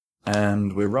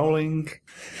And we're rolling.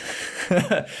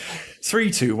 3,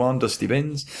 2, 1, Dusty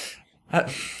Bins.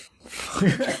 This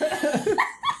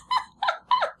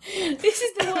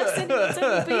is the worst thing that's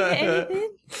ever been at anything.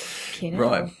 Kidding.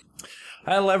 Right.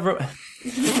 Hello, everyone.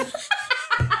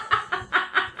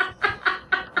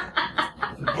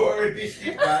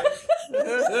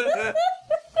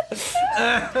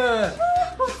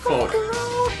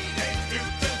 Fuck.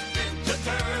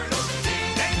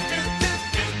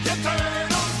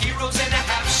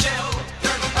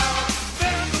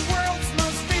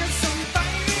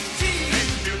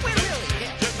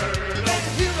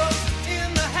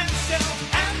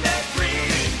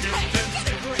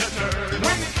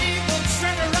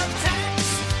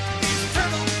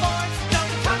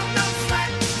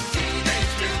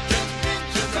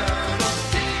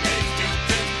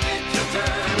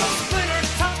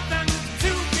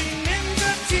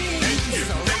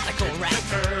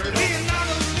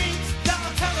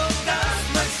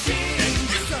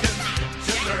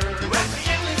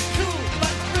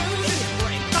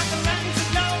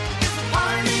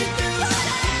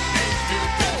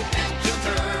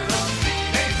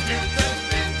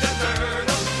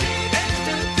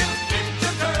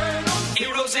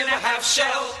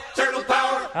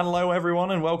 Hello,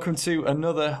 everyone, and welcome to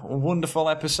another wonderful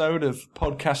episode of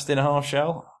Podcast in a Half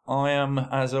Shell. I am,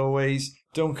 as always,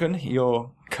 Duncan,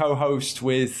 your co-host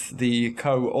with the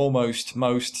co-almost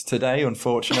most today,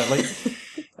 unfortunately.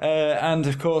 And,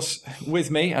 of course,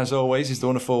 with me, as always, is the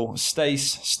wonderful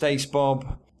Stace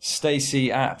Bob,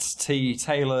 Stacey at T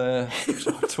Taylor,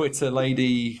 Twitter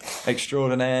lady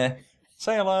extraordinaire.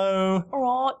 Say hello. All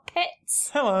right, pets.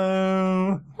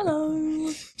 Hello.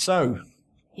 Hello. So,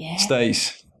 Yeah.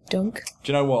 Stace. Dunk.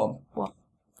 Do you know what? What?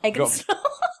 Egg and Sorry.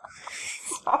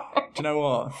 Do you know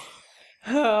what?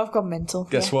 Oh, I've gone mental.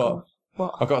 Guess Yeah, what? go on.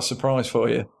 What? I've got a surprise for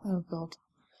you. Oh God.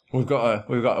 We've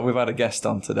had a guest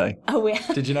on today. Oh yeah.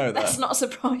 Did you know that? That's not a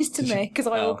surprise to me because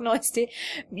I organised it.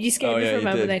 You scared me yeah, for a you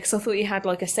moment did. there because I thought you had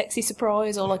like a sexy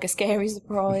surprise or like a scary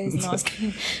surprise, and I was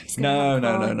going. No.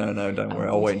 Don't worry.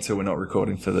 I'll wait until we're not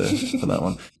recording for that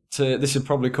one. This would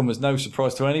probably come as no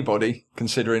surprise to anybody,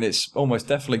 considering it's almost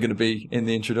definitely going to be in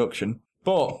the introduction.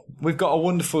 But we've got a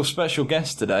wonderful special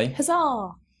guest today.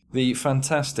 Huzzah! The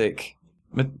fantastic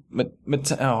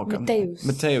Mateus.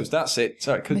 Mateus, that's it.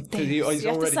 Sorry, because You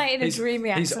have to say it in a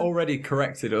dreamy He's accent. already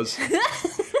corrected us.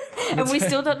 And we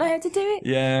still don't know how to do it?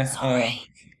 Yeah. Sorry.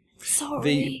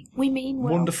 the We mean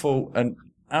well. Wonderful and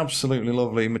absolutely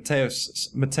lovely Mateus.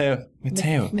 Mateus.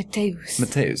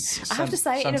 Mateus. I have to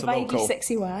say it in a vaguely Santaloco.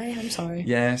 sexy way. I'm sorry.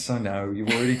 Yes, I know. You've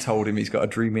already told him he's got a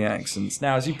dreamy accent.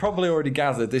 Now, as you probably already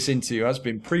gathered, this interview has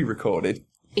been pre-recorded.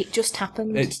 It just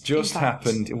happened. It's just in fact.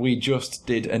 happened. We just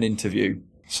did an interview.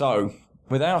 So,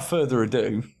 without further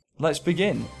ado, let's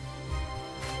begin.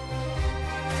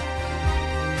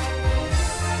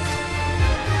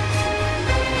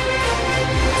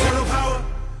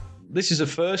 This is a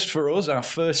first for us, our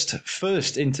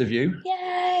first interview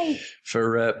Yay!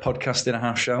 for Podcast in a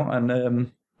Half Shell,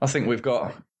 and I think we've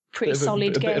got Pretty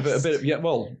solid guest. a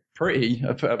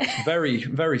very,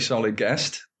 very solid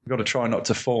guest. We've got to try not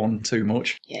to fawn too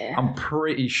much. Yeah. I'm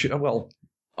pretty sure, well,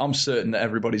 I'm certain that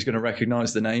everybody's going to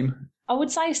recognise the name. I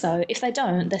would say so. If they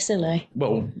don't, they're silly.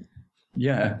 Well,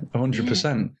 yeah,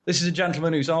 100%. This is a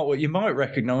gentleman whose artwork you might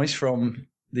recognise from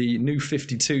the New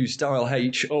 52 Style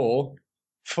H, or,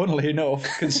 funnily enough,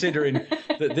 considering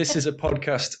that this is a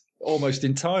podcast almost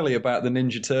entirely about the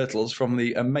Ninja Turtles from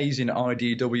the amazing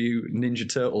IDW Ninja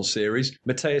Turtles series,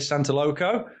 Mateus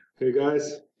Santaloco. Hey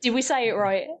guys. Did we say it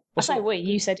right? I say we.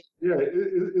 You said Yeah,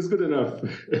 it's good enough.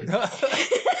 good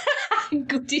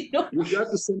enough. You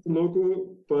got the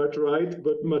Santaloco part right,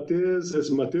 but Mateus is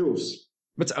Mateus.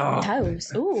 But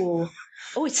Toes. Ooh.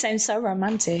 Oh, it sounds so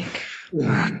romantic.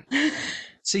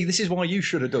 see, this is why you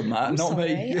should have done that, I'm not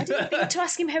sorry. me. I didn't think to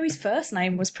ask him how his first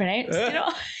name was pronounced. You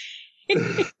know?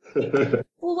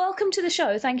 Well, welcome to the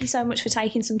show. Thank you so much for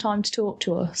taking some time to talk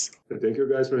to us. Thank you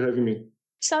guys for having me.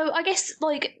 So I guess,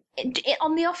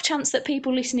 on the off chance that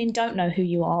people listening don't know who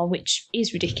you are, which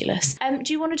is ridiculous,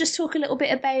 do you want to just talk a little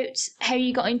bit about how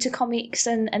you got into comics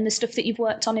and the stuff that you've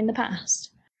worked on in the past?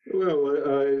 Well,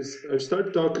 I've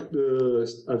started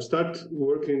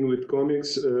working with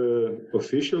comics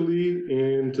officially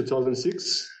in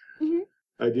 2006. Mm-hmm.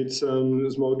 I did some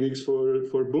small gigs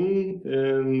for Boom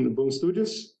and Boom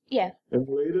Studios. Yeah. And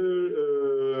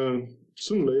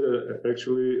soon later,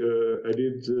 actually, I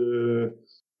did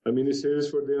a miniseries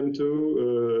for them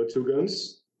too, Two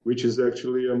Guns, which is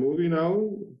actually a movie now.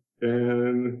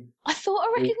 And I thought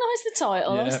I recognised the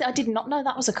title. Yeah. Honestly, I did not know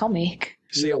that was a comic.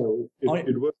 See, it was a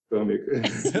comic.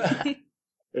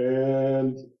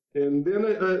 And And then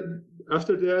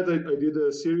after that, I did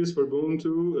a series for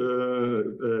Ubuntu,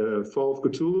 Fall of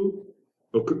Cthulhu,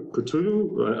 or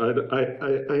Cthulhu.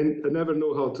 I never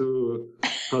know how to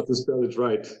spell it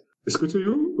right. Is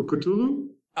Cthulhu or Cthulhu?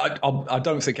 I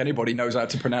don't think anybody knows how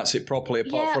to pronounce it properly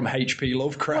apart from H.P.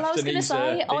 Lovecraft. Well, I was going to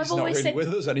say, he's not really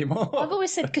with us anymore. I've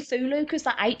always said Cthulhu because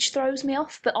that H throws me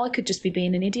off, but I could just be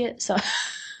being an idiot, so...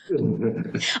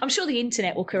 I'm sure the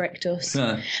internet will correct us.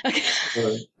 No. I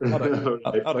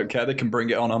don't care. They can bring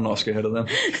it on. I'm not scared of them.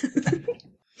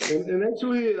 And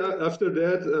actually, after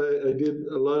that, I did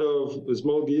a lot of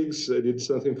small gigs. I did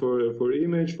something for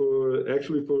Image, for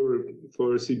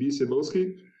CB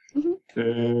Cebulski,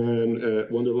 and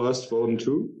Wanderlust Fallen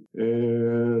 2,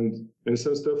 and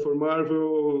some stuff for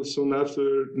Marvel. Soon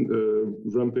after,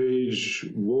 Rampage,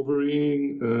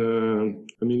 Wolverine,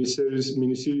 a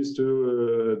miniseries to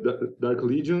Dark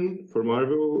Legion for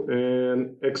Marvel,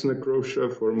 and Ex Necrosha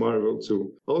for Marvel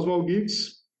too. All small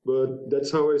gigs, but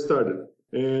that's how I started.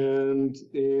 And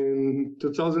in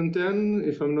 2010,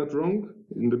 if I'm not wrong,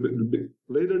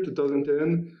 later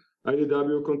 2010,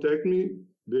 IDW contacted me.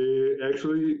 They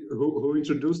actually, who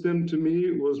introduced them to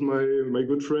me was my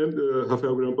good friend,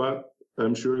 Rafael Grampa.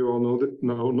 I'm sure you all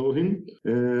know him.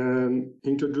 And he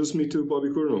introduced me to Bobby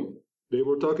Curnow. They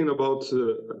were talking about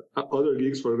other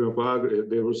gigs for Grampa.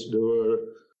 They were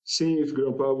seeing if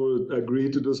Grampa would agree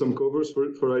to do some covers for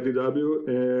IDW.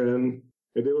 And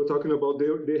they were talking about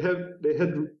they had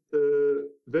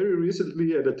very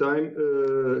recently at the time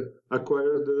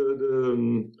acquired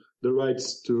the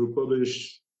rights to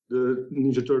publish the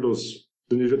Ninja Turtles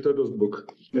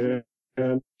book,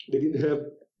 and they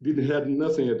didn't have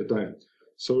nothing at the time.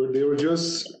 So they were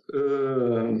just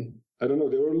I don't know.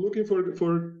 They were looking for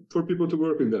people to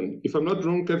work with them. If I'm not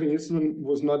wrong, Kevin Eastman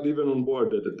was not even on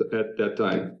board at that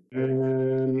time,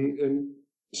 and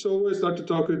so I started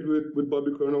talking with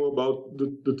Bobby Curnow about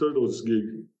the Turtles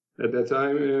gig at that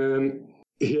time, and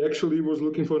he actually was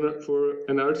looking for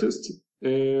an artist,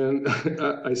 and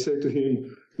I said to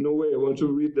him, no way, I want to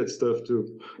read that stuff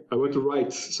too. I want to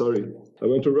write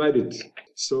it.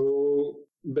 So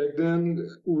back then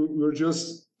we were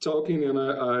just talking, and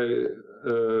I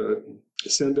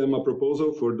sent them a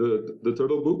proposal for the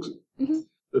Turtle books,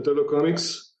 the Turtle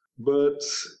comics, but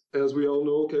as we all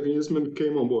know, Kevin Eastman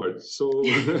came on board. So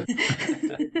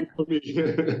for me,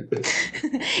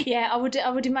 yeah, I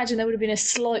would imagine there would have been a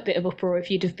slight bit of uproar if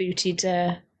you'd have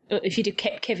if you'd have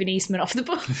kept Kevin Eastman off the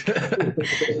book.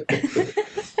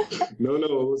 No,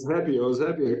 I was happy.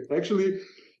 Actually,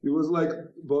 it was like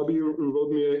Bobby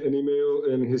wrote me an email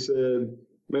and he said,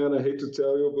 "Man, I hate to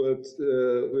tell you, but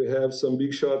we have some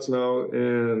big shots now,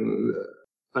 and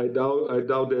I doubt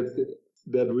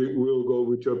that we will go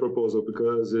with your proposal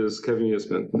because it's Kevin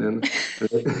Eastman." And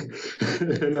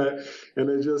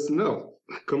I just, no,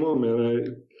 come on,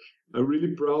 man. I'm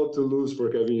really proud to lose for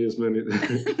Kevin Eastman.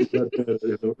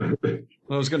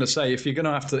 I was going to say, if you've got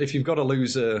to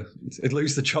lose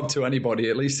the job to anybody,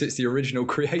 at least it's the original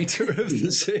creator of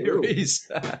the series.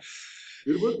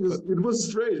 It was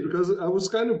strange because I was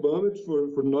kind of bummed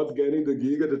for not getting the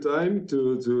gig at the time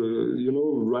to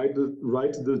write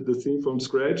the thing from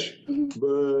scratch.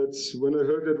 But when I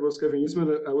heard that it was Kevin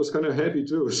Eastman, I was kind of happy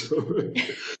too. So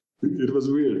it was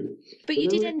weird. But you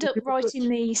did end up writing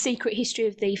the Secret History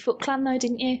of the Foot Clan, though,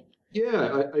 didn't you?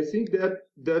 Yeah, I think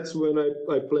that's when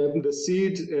I planted the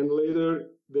seed, and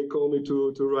later they called me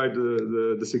to write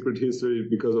the Secret History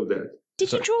because of that.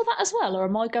 Did you draw that as well, or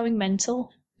am I going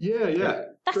mental? Yeah.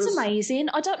 That's amazing.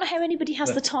 I don't know how anybody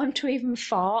has the time to even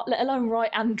fart, let alone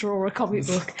write and draw a comic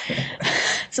book.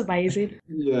 It's amazing.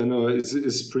 Yeah, no,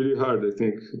 it's pretty hard, I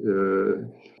think.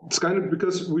 It's kind of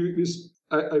because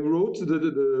I wrote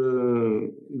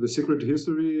the Secret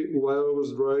History while I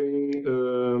was drawing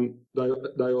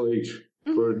Dial H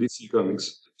for DC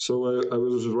Comics. So I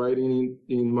was writing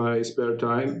in my spare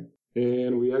time,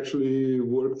 and we actually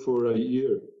worked for a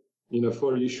year in a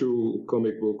 4-issue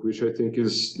comic book, which I think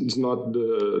is not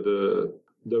the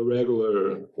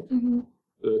regular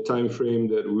time frame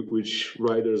that which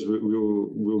writers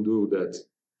will do that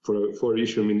for a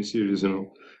 4-issue miniseries,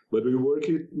 But we work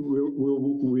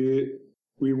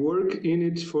in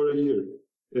it for a year,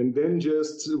 and then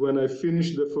just when I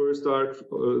finished the first arc,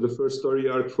 the first story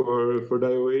arc for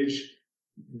Dio Age,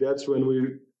 that's when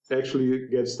we actually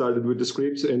get started with the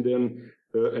scripts, and then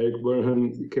Eric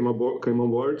Burnham came on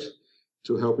board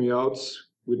to help me out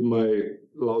with my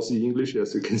lousy English,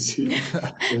 as you can see.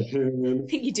 I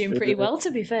think you're doing pretty well, to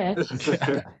be fair.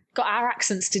 Got our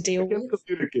accents to deal with. I can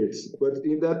communicate, but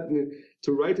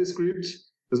to write a script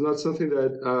is not something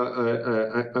that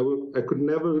I could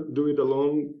never do it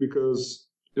alone, because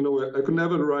I could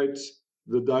never write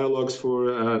the dialogues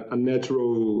for a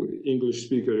natural English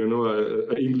speaker,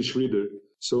 an English reader.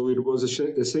 So it was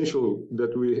essential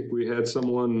that we had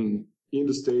someone in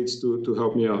the States to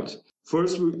help me out.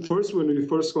 First, when we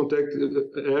first contacted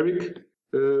Eric,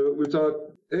 we thought,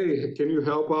 hey, can you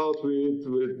help out with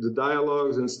the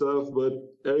dialogues and stuff? But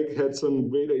Eric had some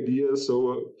great ideas,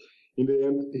 so in the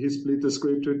end, he split the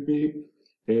script with me,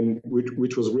 and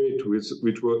which was great.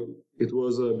 It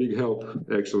was a big help,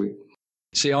 actually.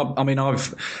 See, I'm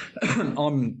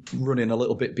running a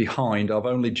little bit behind. I've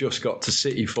only just got to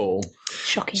Cityfall.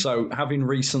 Shocking. So, having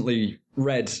recently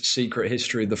read Secret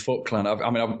History of the Foot Clan,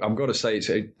 I've got to say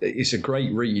it's a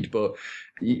great read, but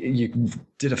you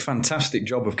did a fantastic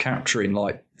job of capturing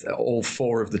like all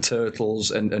four of the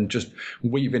turtles and just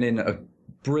weaving in a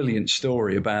brilliant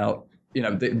story about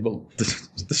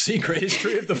the secret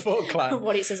history of the Foot Clan.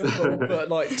 What it says on the book. But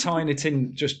like tying it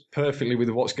in just perfectly with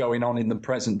what's going on in the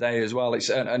present day as well. It's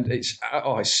such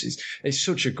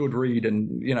a good read,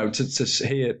 and to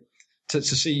hear. To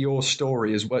see your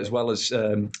story as well as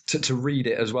to read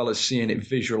it as well as seeing it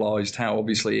visualized, how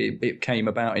obviously it came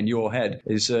about in your head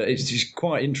is it's just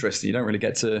quite interesting. You don't really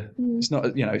get to. It's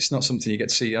not something you get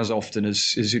to see as often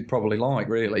as you'd probably like,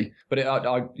 really. But I've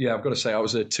got to say, I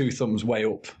was a 2 thumbs way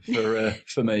up for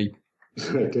me.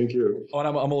 Thank you. Oh, and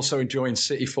I'm also enjoying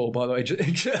Cityfall, by the way.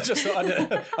 Just thought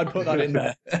I'd put that in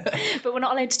there. But we're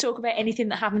not allowed to talk about anything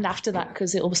that happened after that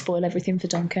because it'll spoil everything for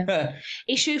Duncan.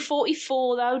 Issue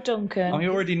 44, though, Duncan. I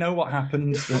already know what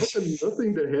happened.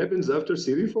 Nothing that happens after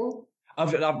Cityfall?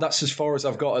 That's as far as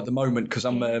I've got at the moment because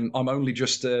I'm only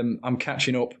just I'm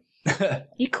catching up.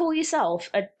 You call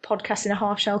yourself a podcast in a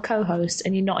half shell co-host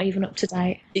and you're not even up to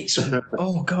date. It's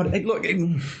oh god! Look,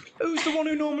 who's the one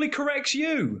who normally corrects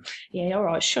you? Yeah, all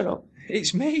right, shut up.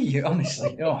 It's me,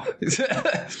 honestly. Oh.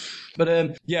 But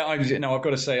I've got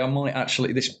to say, I might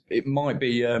actually this might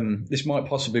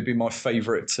possibly be my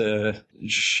favourite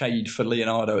shade for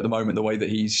Leonardo at the moment. The way that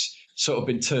he's sort of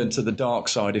been turned to the dark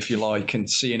side, if you like, and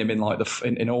seeing him in like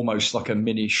in almost like a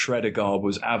mini Shredder garb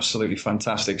was absolutely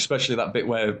fantastic. Especially that bit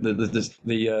where there's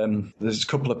a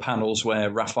couple of panels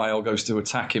where Raphael goes to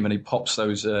attack him and he pops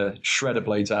those Shredder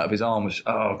blades out of his arms.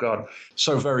 Oh god,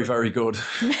 so very, very good.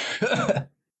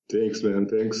 Thanks, man.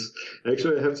 Thanks.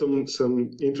 Actually, I have some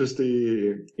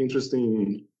interesting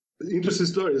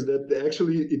stories that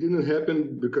actually it didn't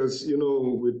happen because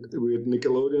with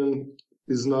Nickelodeon.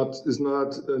 Is not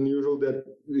unusual that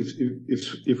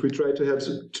if we try to have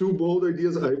too bold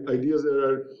ideas that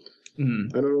are I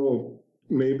don't know,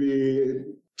 maybe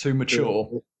too mature.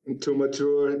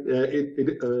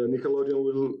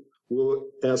 Nickelodeon will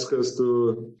ask us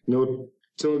to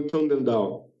tone them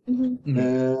down. Mm-hmm.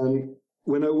 And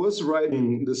when I was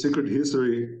writing The Secret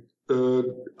History,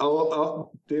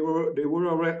 they were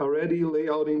already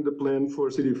layouting the plan for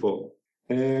Cityfall,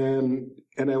 and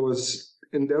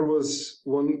there was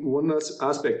one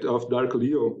aspect of Dark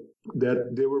Leo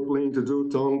that they were planning to do.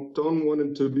 Tom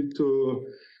wanted to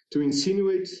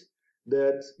insinuate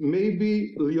that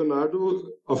maybe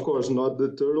Leonardo, of course not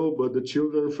the turtle, but the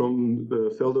children from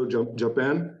Felder,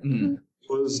 Japan,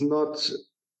 was not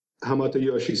Hamato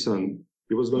Yoshi's son.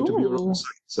 He was going to be Orokusaki's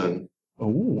son.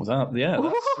 Oh,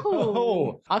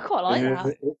 I quite like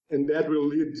that. And that will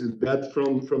lead to that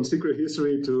from Secret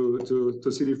History to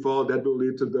Cityfall. That will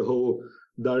lead to the whole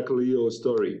Dark Leo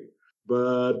story.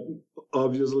 But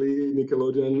obviously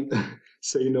Nickelodeon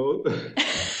say no.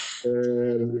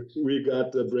 And we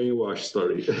got the brainwash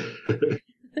story.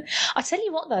 I tell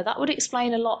you what, though, that would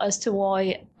explain a lot as to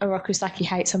why Orokusaki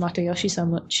hates Hamato Yoshi so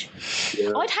much.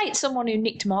 Yeah. I'd hate someone who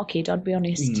nicked my kid, I'd be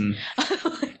honest.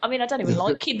 I mean, I don't even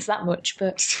like kids that much,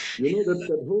 but...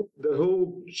 the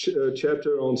whole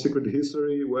chapter on Secret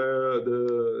History where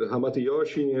the Hamato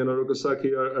Yoshi and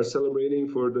Orokusaki are celebrating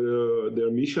for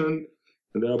their mission,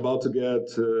 and they're about to get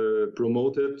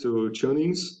promoted to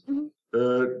Chunings. Mm-hmm.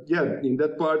 In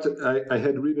that part, I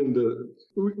had written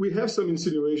we have some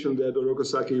insinuation that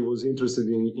Orokusaki was interested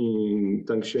in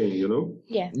Tang Sheng,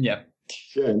 Yeah. Yeah.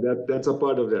 Yeah, and that's a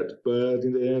part of that. But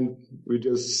in the end, we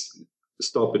just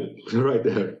stop it right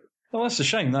there. Well, that's a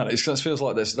shame. That feels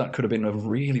like that could have been a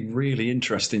really, really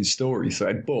interesting story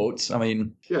thread. But I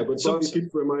mean, yeah. But Bobby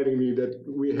keeps reminding me that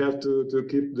we have to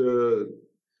keep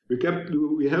we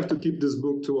have to keep this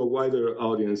book to a wider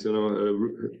audience,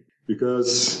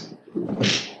 because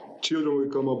children will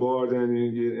come aboard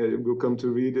and will come to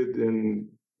read it, and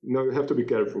you have to be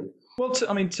careful. Well,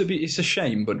 it's a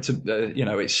shame, but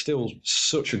it's still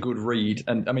such a good read,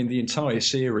 and I mean the entire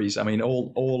series. I mean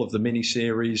all of the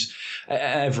mini-series,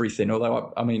 everything.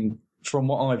 Although I mean, from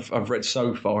what I've read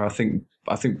so far, I think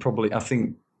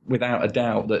without a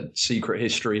doubt that Secret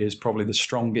History is probably the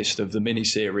strongest of the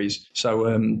miniseries. So,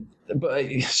 but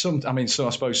I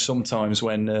suppose sometimes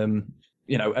when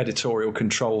editorial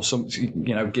control,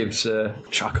 gives. I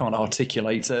can't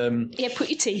articulate. Put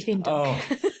your teeth in, Doc.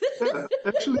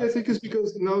 Actually, I think it's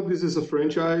because now this is a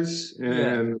franchise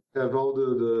and have all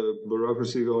the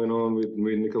bureaucracy going on with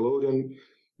Nickelodeon.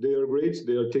 They are great.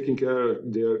 They are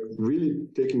they are really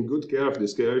taking good care of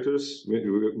these characters. We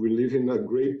live in a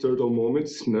great turtle moment,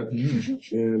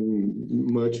 and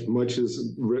much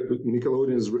is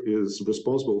Nickelodeon is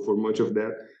responsible for much of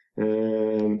that.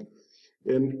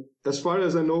 And as far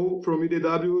as I know from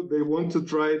EDW, they want to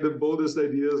try the boldest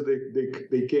ideas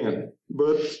they can,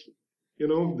 but they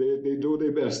do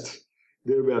their best.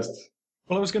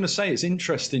 Well, I was going to say, it's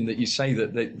interesting that you say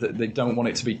that they don't want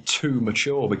it to be too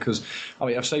mature, because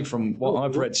I've said from what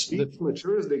I've read, as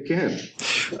mature as they can.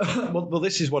 well,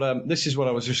 this is what I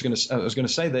was going to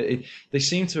say, that they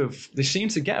seem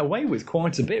to get away with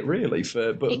quite a bit, really.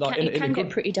 It can get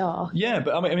pretty dark. Yeah,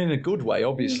 but I mean in a good way,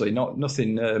 obviously,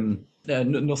 nothing.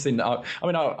 Nothing.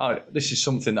 This is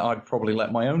something that I'd probably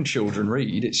let my own children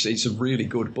read. It's a really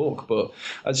good book, but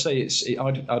I'd say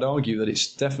I'd argue that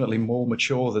it's definitely more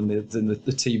mature than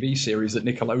the TV series that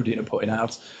Nickelodeon are putting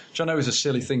out, which I know is a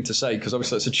silly thing to say because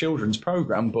obviously it's a children's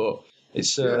program, but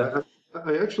it's.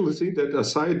 I actually think that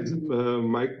aside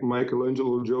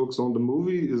Michelangelo jokes on the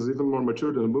movie is even more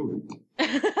mature than the movie.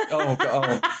 Oh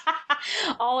God.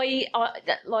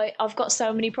 I've got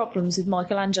so many problems with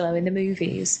Michelangelo in the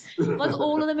movies. Like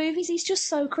all of the movies, he's just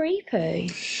so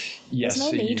creepy. Yes,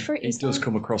 there's no need for it. He does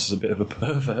come across as a bit of a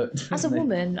pervert. As a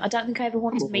woman, I don't think I ever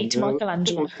wanted to meet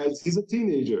Michelangelo. He's a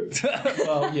teenager.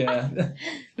 Well, yeah,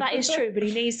 that is true, but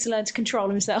he needs to learn to control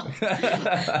himself.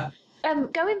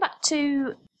 Going back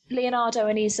to Leonardo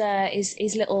and his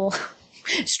little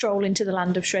stroll into the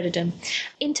land of Shredderdom.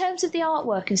 In terms of the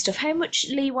artwork and stuff, how much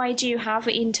leeway do you have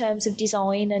in terms of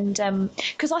design? And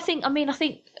because I think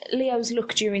Leo's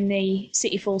look during the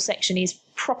City Fall section is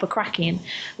proper cracking.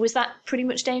 Was that pretty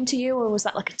much down to you, or was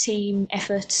that like a team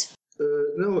effort?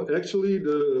 No, actually,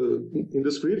 in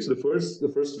the scripts, the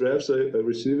first drafts I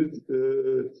received,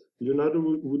 Leonardo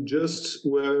would just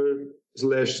wear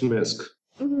Slash's mask.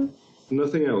 Mm-hmm.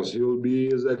 Nothing else. He will be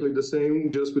exactly the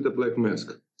same, just with a black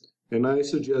mask. And I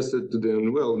suggested to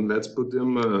them, well, let's put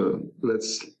them,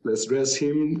 let's dress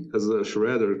him as a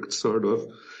shredder, sort of.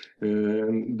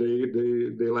 And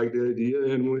they liked the idea,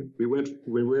 and we went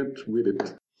with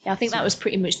it. Yeah, I think that was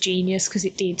pretty much genius, because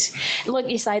it did, like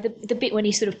you say, the bit when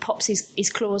he sort of pops his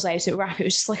claws out at Raph, it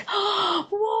was just like, oh,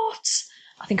 what?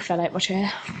 I think I fell out my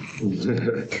chair. I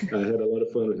had a lot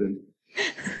of fun with him.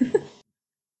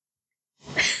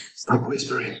 Stop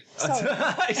whispering. Sorry.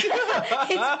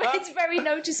 it's very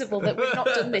noticeable that we've not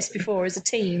done this before as a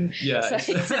team. Yeah.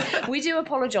 So we do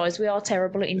apologise. We are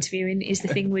terrible at interviewing, is the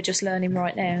thing we're just learning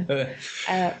right now.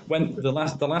 When the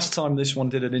last time this one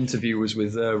did an interview was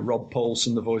with Rob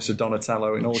Paulson, the voice of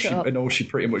Donatello, and all she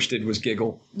pretty much did was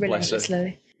giggle.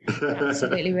 Relentlessly.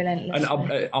 Absolutely relentless.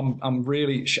 And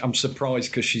I'm surprised,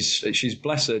 because she's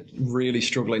bless her, really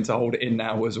struggling to hold it in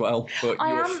now as well. But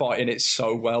you're fighting it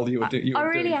so well. You're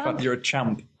a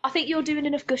champ. I think you're doing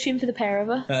enough gushing for the pair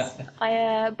of us.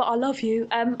 But I love you.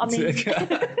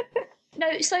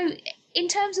 No. So in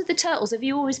terms of the Turtles, have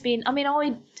you always been? I mean,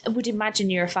 I would imagine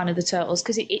you're a fan of the Turtles,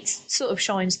 because it sort of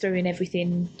shines through in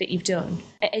everything that you've done.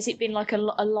 Has it been like a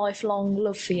lifelong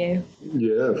love for you?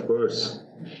 Yeah, of course.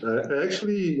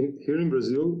 Actually, here in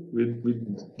Brazil, we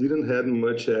didn't have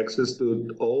much access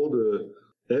to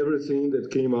everything that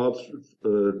came out.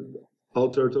 All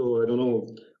Turtle, I don't know,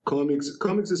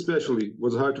 comics especially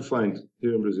was hard to find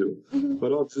here in Brazil. Mm-hmm.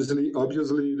 But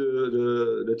obviously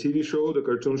the TV show, the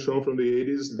cartoon show from the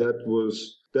 80s, that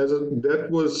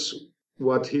was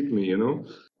what hit me,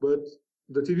 But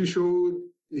the TV show,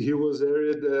 he was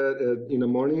aired in a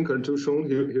morning cartoon show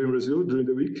here in Brazil during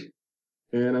the week,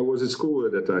 and I was at school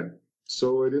at that time,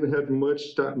 so I didn't have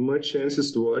much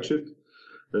chances to watch it.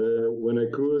 When I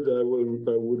could, I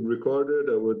would record it.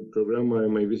 I would program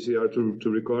my VCR to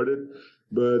record it.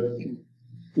 But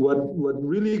what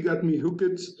really got me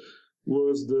hooked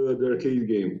was the arcade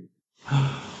game.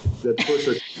 That first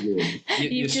arcade game.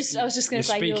 I was just going to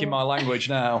say, you're speaking my language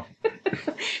now.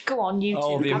 Go on, you.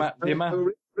 Oh, the amount. I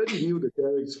already knew the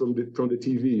characters from the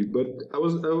TV, but I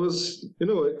was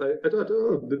I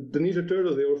thought, the Ninja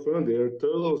Turtles, they were fun. They are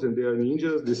turtles and they are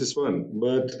ninjas. This is fun.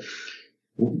 But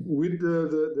with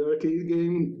the arcade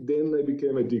game, then I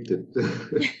became addicted.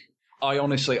 I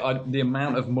honestly, the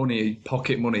amount of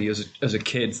pocket money as a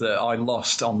kid that I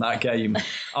lost on that game,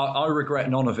 I regret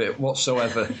none of it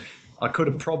whatsoever. I could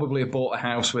have probably bought a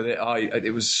house with it.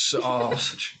 It was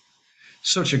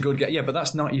such a good game. Yeah, but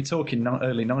that's not, you're talking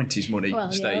early 90s money, Well,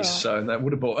 yeah, Stace, right. so that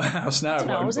would have bought a house now.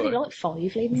 No, I was only like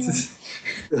 5, leave me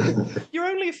alone. You're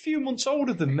only a few months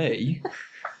older than me.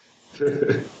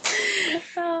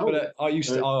 But I used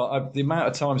to. The amount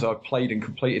of times I've played and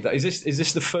completed that. Is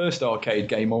this the first arcade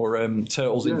game, or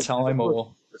Turtles in Time,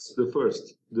 or it's the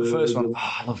first? The first one.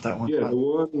 Oh, I love that one. Yeah, the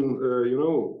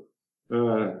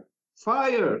one.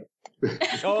 Fire.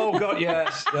 Oh God,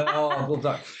 yes. Oh, I love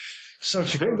that.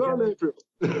 Such a good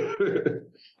game.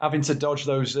 Having to dodge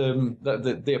those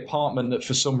the apartment that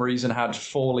for some reason had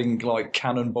falling like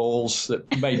cannonballs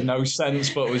that made no sense,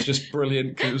 but was just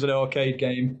brilliant because it was an arcade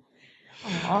game.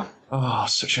 Aww. Oh,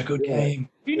 such a good game.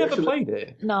 Have you never played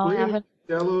it? No, I haven't.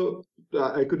 Hello,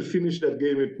 I could finish that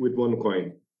game with 1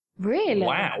 coin. Really?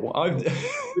 Wow.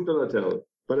 With Donatello.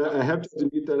 But I have to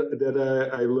admit that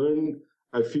I learned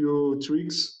a few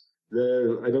tricks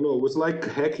that, I don't know, it was like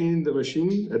hacking the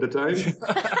machine at the time.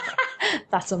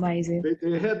 That's amazing.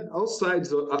 They had all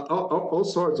sorts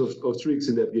of tricks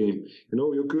in that game.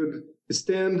 You could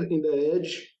stand in the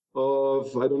edge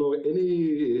of, I don't know,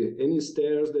 any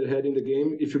stairs they had in the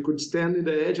game. If you could stand in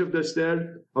the edge of the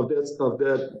stair of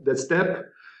that step,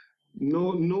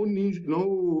 no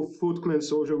Foot Clan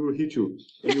soldier will hit you.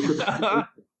 And you could.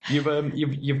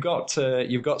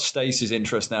 You've got Stacey's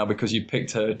interest now because you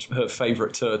picked her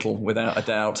favourite turtle without a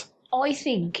doubt. I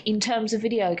think in terms of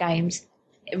video games,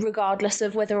 regardless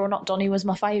of whether or not Donnie was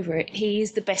my favourite, he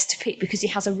is the best to pick because he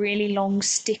has a really long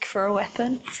stick for a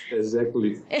weapon.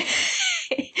 Exactly.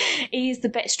 He is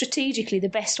strategically the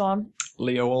best one.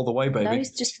 Leo all the way, baby. No,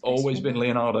 he's just always been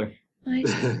Leonardo.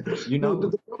 Nice.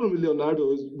 The problem with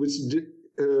Leonardo was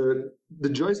the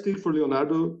joystick for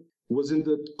Leonardo was in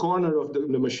the corner of the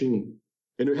machine,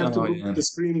 and you have to look at the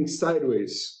screen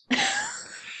sideways.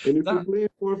 And if you play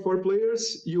for 4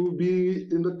 players, you'll be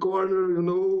in the corner,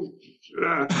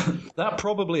 That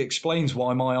probably explains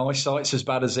why my eyesight's as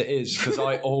bad as it is, because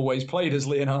I always played as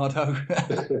Leonardo.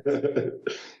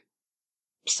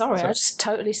 Sorry, I just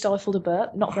totally stifled a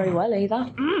burp. Not very well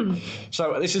either.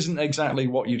 So this isn't exactly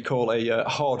what you'd call a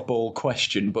hardball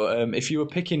question, but if you were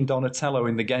picking Donatello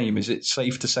in the game, is it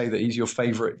safe to say that he's your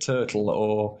favourite turtle,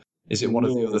 or is it one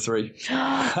of the other 3? Shut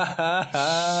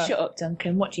up,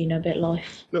 Duncan. What do you know about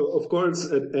life? No, of course,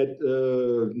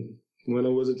 when I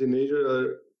was a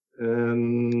teenager,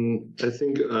 and I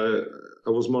think I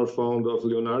was more fond of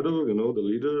Leonardo, the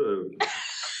leader.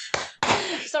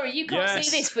 Sorry, you can't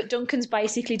see this, but Duncan's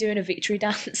basically doing a victory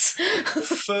dance.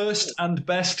 First and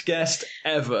best guest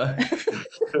ever.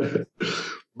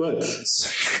 But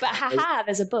haha,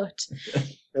 there's a but.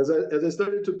 As I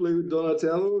started to play with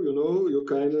Donatello, you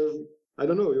kind of, I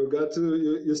don't know,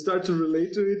 you start to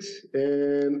relate to it,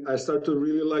 and I start to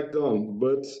really like Don.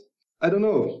 But I don't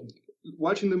know.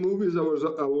 Watching the movies, I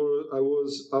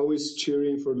was always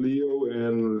cheering for Leo,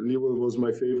 and Leo was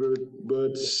my favorite.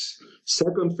 But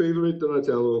second favorite,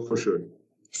 Donatello for sure.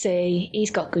 See,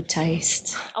 he's got good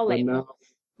taste.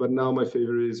 But now my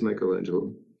favorite is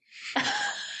Michelangelo.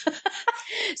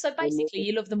 So basically,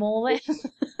 you love them all then?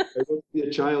 I want to be a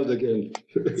child again.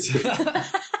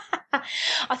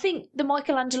 I think the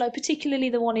Michelangelo,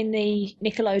 particularly the one in the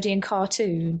Nickelodeon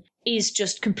cartoon, is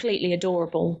just completely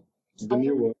adorable. The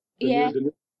new one. Yeah.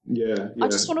 Yeah. I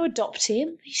just want to adopt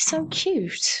him. He's so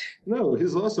cute. No,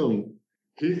 he's awesome.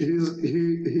 He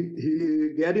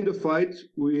get in the fight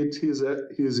with his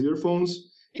earphones,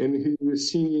 and he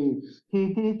was singing.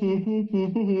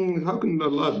 How can I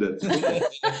love that?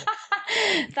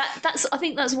 I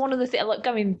think that's one of the things. Like,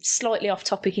 going slightly off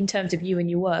topic in terms of you and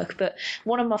your work, but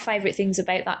one of my favourite things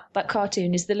about that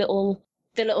cartoon is the little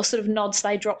sort of nods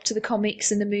they drop to the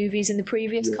comics and the movies and the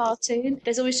previous cartoon.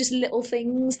 There's always just little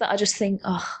things that I just think,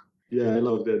 oh. Yeah, I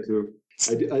love that too.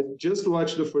 I just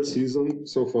watched the first season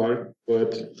so far,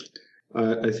 but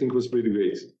I think it was pretty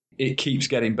great. It keeps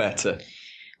getting better.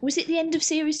 Was it the end of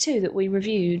Series 2 that we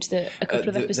reviewed a couple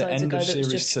of episodes ago? The end of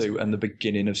Series 2 and the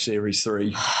beginning of Series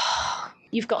 3.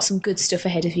 You've got some good stuff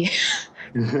ahead of you.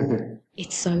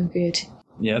 It's so good.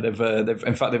 Yeah,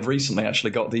 they've recently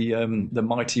actually got the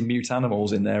Mighty Mute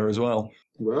Animals in there as well.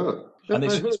 Wow. And I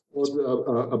heard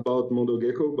about Mondo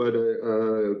Gecko, but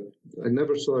I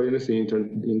never saw anything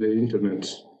in the internet.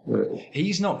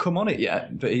 He's not come on it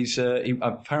yet, but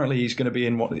apparently he's going to be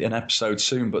in an episode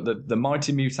soon. But the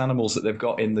Mighty Mute Animals that they've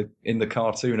got in the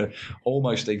cartoon are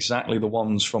almost exactly the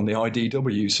ones from the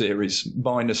IDW series,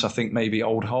 minus I think maybe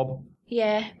Old Hob.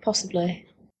 Yeah, possibly.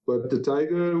 But the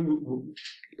tiger,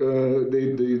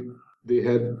 they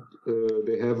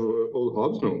have Old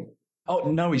Hobbs now. Oh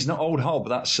no, he's not Old Hob.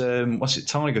 That's what's it,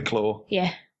 Tiger Claw.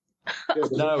 Yeah. Yeah,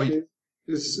 No,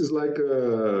 it's like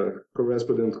a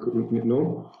correspondent.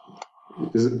 No,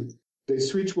 is it? They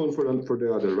switch one for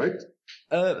the other, right?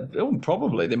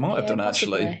 Probably they might have done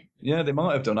possibly. actually. Yeah, they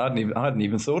might have done. I hadn't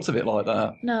even thought of it like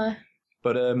that. No.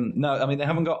 But no, I mean they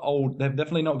haven't got old. They've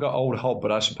definitely not got old Hob.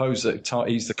 But I suppose that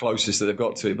he's the closest that they've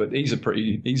got to it. But he's a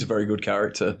very good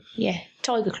character. Yeah,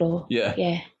 Tiger Claw. Yeah,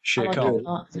 Yeah. Shere I Khan.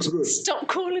 like that. Stop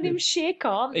calling him Shere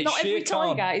Khan. It's Not every Shere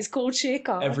Khan. tiger is called Shere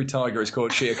Khan. Every tiger is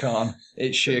called Shere Khan.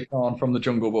 It's Shere Khan from the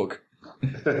Jungle Book.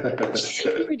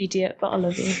 You're an idiot, but I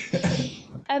love you.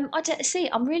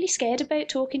 I'm really scared about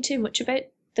talking too much about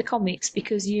the comics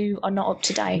because you are not up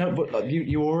to date. No, but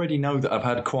you already know that I've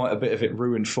had quite a bit of it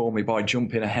ruined for me by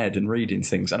jumping ahead and reading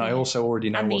things, and I also already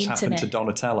know what's happened to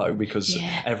Donatello because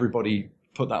everybody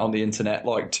put that on the internet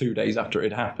like 2 days after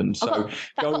it happened. So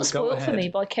that got spoiled ahead. for me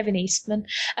by Kevin Eastman.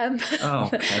 Kevin.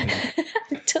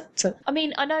 I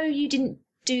mean, I know you didn't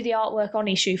do the artwork on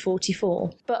issue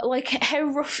 44, but like how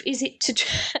rough is it to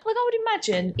like I would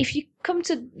imagine if you come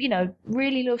to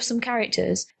really love some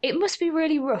characters, it must be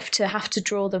really rough to have to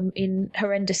draw them in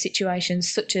horrendous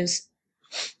situations such as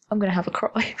I'm going to have a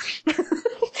cry.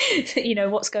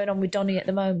 What's going on with Donnie at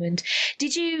the moment. Do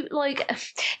you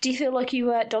feel like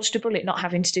you dodged a bullet not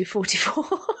having to do 44?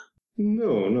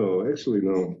 No, actually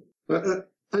no.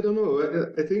 I don't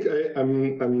know. I think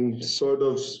I'm sort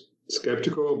of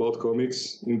skeptical about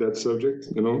comics in that subject,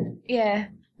 Yeah.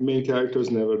 Main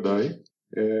characters never die.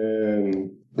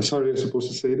 And sorry, I'm supposed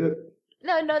to say that?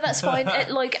 No, that's fine.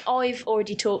 I've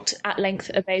already talked at length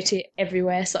about it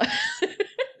everywhere, so.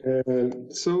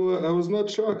 So I was not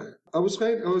shocked. I was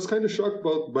kind of shocked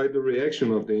by the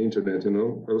reaction of the internet.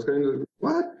 I was kind of,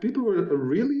 what? People were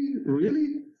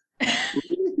really?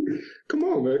 Come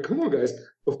on, man! Come on, guys!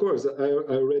 Of course, I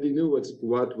already knew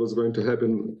what was going to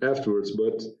happen afterwards,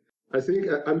 but I think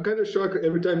I'm kind of shocked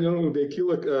every time they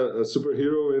kill a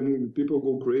superhero and people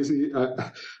go crazy.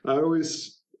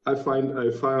 I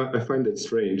find it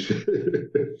strange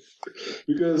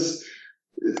because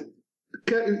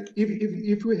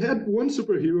if we had one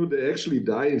superhero that actually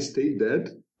died and stayed dead,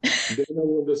 then I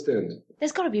will understand.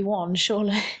 There's got to be one,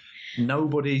 surely.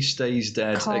 Nobody stays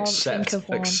dead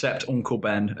except Uncle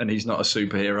Ben, and he's not a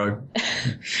superhero.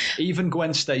 Even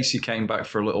Gwen Stacy came back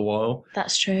for a little while.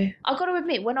 That's true. I've got to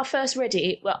admit, when I first read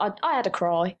it, I had a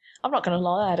cry. I'm not going to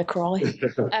lie, I had a cry.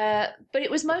 But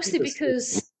it was mostly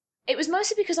because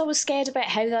I was scared about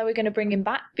how they were going to bring him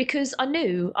back, because I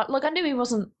knew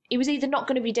he was either not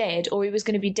going to be dead or he was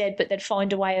going to be dead, but they'd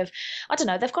find a way of, I don't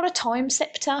know, they've got a time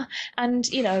scepter and,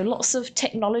 lots of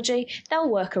technology. They'll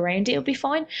work around it, it'll be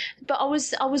fine. But I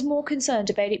was more concerned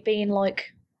about it being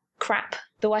like crap,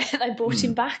 the way that they brought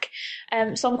him back.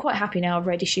 So I'm quite happy now I've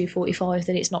read issue 45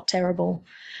 that it's not terrible.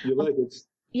 You like it?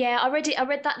 Yeah, I read it. I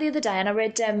read that the other day, and I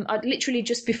read. I literally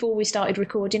just before we started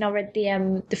recording, I read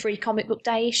the free comic book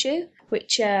day issue,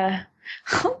 which oh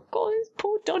God,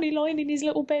 poor Donnie lying in his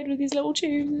little bed with his little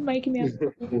tubes, making me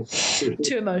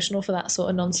too emotional for that sort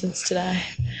of nonsense today.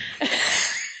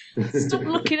 Stop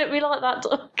looking at me like that,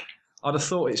 Doc. I'd have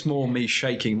thought it's more me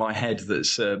shaking my head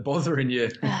that's bothering you.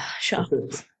 Shut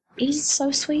up. He's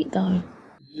so sweet, though.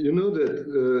 You know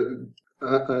that.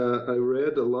 I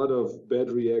read a lot of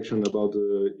bad reaction about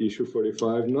the issue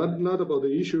 45. Not about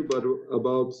the issue, but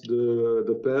about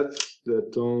the path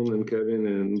that Tom and Kevin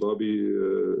and Bobby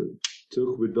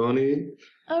took with Donnie.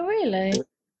 Oh, really?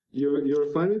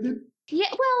 You're fine with it?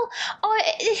 Yeah. Well,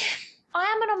 I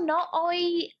am and I'm not.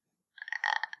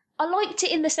 I liked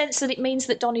it in the sense that it means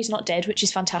that Donnie's not dead, which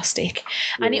is fantastic.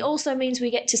 Yeah. And it also means we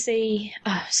get to see,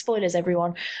 spoilers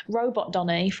everyone, Robot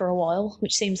Donnie for a while,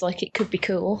 which seems like it could be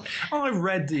cool. I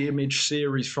read the Image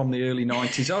series from the early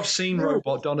 90s. I've seen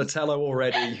Robot Donatello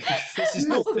already. This is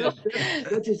nothing.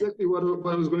 That's exactly what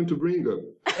I was going to bring up.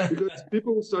 Because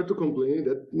people will start to complain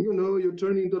that, you're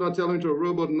turning Donatello into a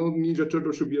robot, no Ninja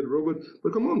Turtle should be a robot.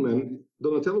 But come on, man.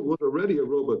 Donatello was already a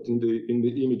robot in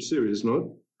the Image series, not?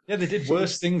 Yeah, they did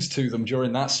worse things to them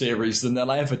during that series than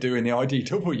they'll ever do in the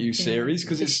IDW series,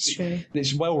 because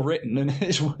it's well written and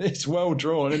it's well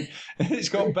drawn and it's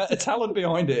got better talent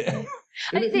behind it. And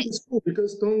I think it's cool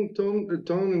because Tom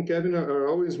and Kevin are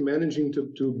always managing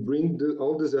to bring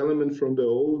all this element from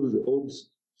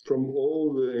from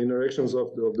all the interactions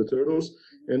of the turtles,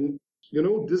 and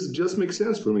this just makes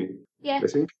sense for me. Yeah,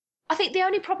 I think the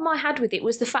only problem I had with it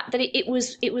was the fact that it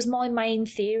was my main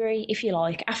theory, if you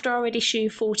like. After I read issue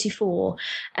 44,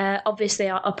 obviously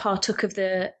I partook of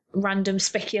the random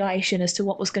speculation as to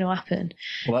what was going to happen.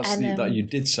 Well, that you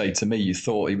did say to me you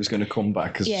thought he was going to come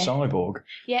back as a cyborg.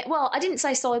 Yeah, well, I didn't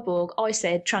say cyborg. I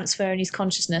said transferring his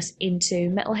consciousness into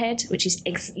Metalhead, which is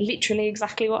literally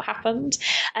exactly what happened.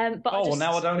 Well,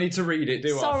 now I don't need to read it,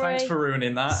 do I? Thanks for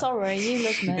ruining that. Sorry, you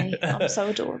love me. I'm so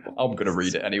adorable. I'm going to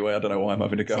read it anyway. I don't know why I'm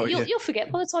having to go. You'll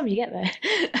forget by the time you get there.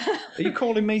 Are you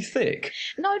calling me thick?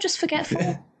 No, just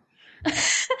forgetful.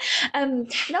 No,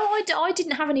 I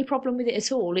didn't have any problem with it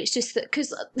at all. It's just that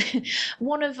because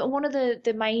one of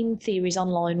the main theories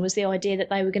online was the idea that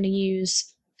they were going to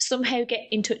somehow get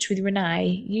in touch with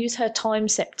Renee, use her time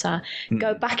scepter,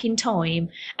 go back in time,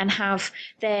 and have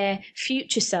their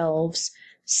future selves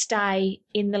stay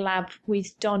in the lab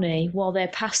with Donnie while their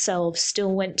past selves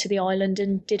still went to the island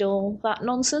and did all that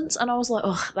nonsense. And I was like,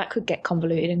 oh, that could get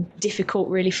convoluted and difficult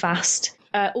really fast.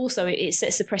 Also, it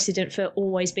sets the precedent for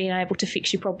always being able to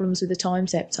fix your problems with the time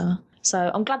scepter.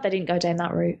 So I'm glad they didn't go down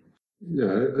that route.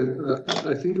 Yeah,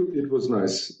 I think it was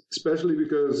nice, especially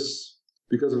because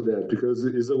of that. Because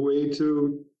it is a way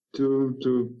to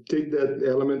take that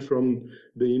element from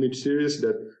the Image series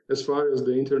that, as far as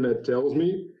the internet tells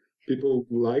me, people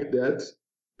like that.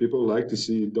 People like to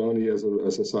see Donnie as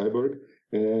a cyborg.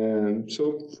 And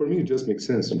so for me, it just makes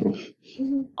sense,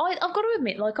 Mm-hmm. I've got to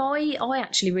admit, I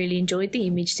actually really enjoyed the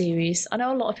Image series. I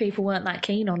know a lot of people weren't that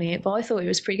keen on it, but I thought it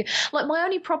was pretty good. My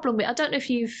only problem I don't know if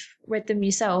you've read them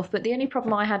yourself, but the only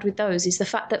problem I had with those is the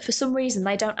fact that for some reason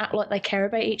they don't act like they care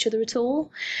about each other at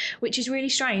all, which is really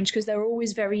strange because they're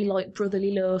always very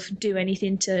brotherly love, do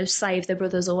anything to save their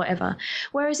brothers or whatever.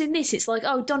 Whereas in this, it's like,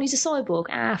 oh, Donnie's a cyborg.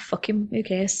 Fuck him, who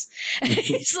cares?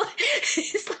 it's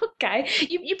like, okay,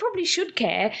 you probably should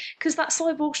care because that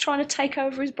cyborg's trying to take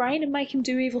over his brain and make him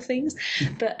do evil things.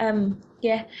 But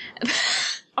yeah.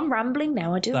 I'm rambling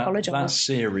now. I do apologise. That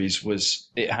series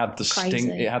it had the stink.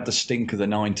 It had the stink of the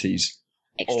 90s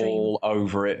all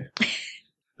over it.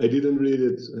 I didn't read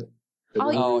it.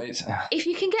 If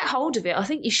you can get hold of it, I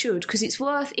think you should because it's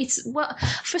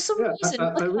for some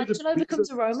reason Michelangelo becomes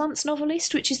a romance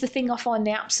novelist, which is the thing I find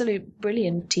the absolute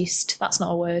brilliantest. That's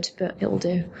not a word, but it'll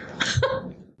do.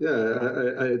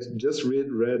 Yeah, I just read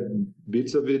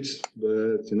bits of it,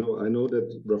 but I know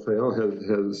that Raphael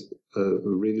has a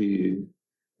really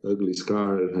ugly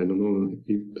scar. I don't know,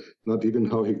 not even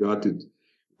how he got it.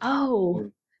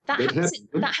 Oh, that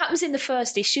happens in the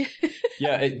first issue.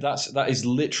 Yeah, that is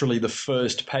literally the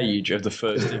first page of the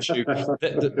first issue.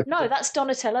 No, that's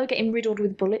Donatello getting riddled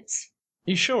with bullets.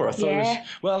 You sure? I thought it was...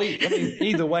 Well,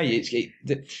 either way,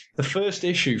 the first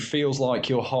issue feels like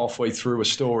you're halfway through a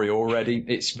story already.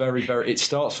 It's very, very... It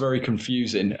starts very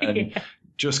confusing and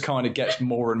just kind of gets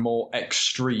more and more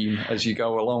extreme as you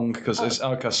go along because,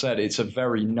 like I said, it's a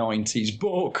very 90s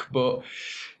book, but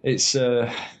it's...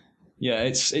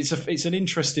 it's an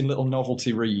interesting little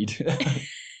novelty read.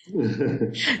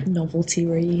 Novelty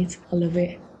read. I love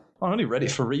it. I only read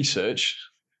it for research.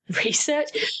 Research?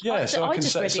 Yeah, I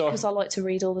just read it because I like to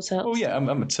read all the Turtles. Oh yeah, I'm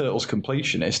a Turtles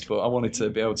completionist, but I wanted to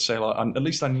be able to say at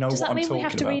least I know what I'm talking about. Does that mean we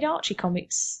have to read Archie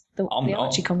comics? The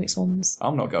Archie comics ones?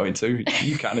 I'm not going to.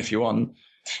 You can if you want.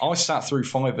 I sat through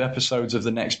 5 episodes of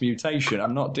The Next Mutation.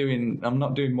 I'm not doing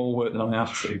more work than I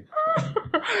have to.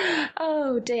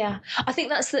 Oh dear. I think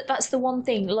that's the one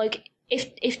thing. Like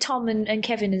if Tom and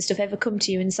Kevin and stuff ever come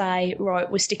to you and say,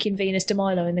 right, we're sticking Venus de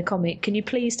Milo in the comic, can you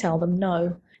please tell them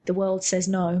no? The world says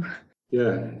no.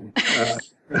 Yeah.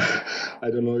 I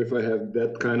don't know if I have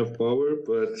that kind of power,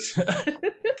 but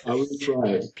I will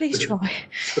try. Please try.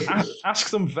 Ask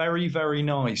them very, very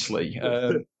nicely.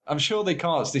 I'm sure they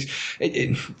can't.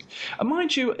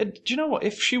 Mind you, do you know what?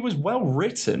 If she was well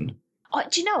written...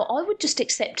 do you know, I would just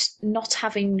accept not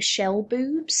having shell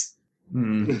boobs.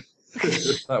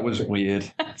 That was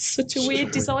weird. That's such a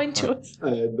weird design choice. I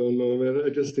don't know, man. I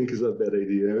just think it's a bad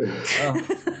idea.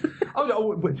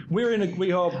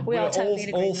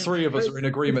 All three of us are in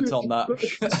agreement on that.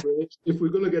 If we're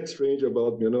gonna get strange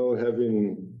about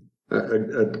having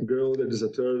a girl that is a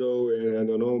turtle, and I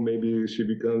don't know, maybe she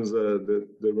becomes the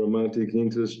romantic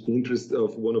interest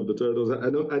of one of the turtles. I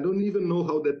don't even know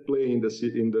how that play in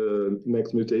the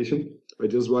Next Mutation. I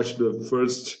just watched the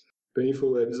first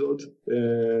painful episode,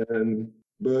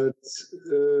 but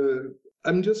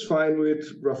I'm just fine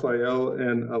with Raphael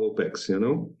and Alopex.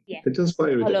 Yeah, I'm just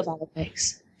fine with I love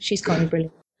Alopex. She's kind of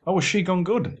brilliant. Oh, has she gone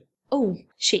good? Oh,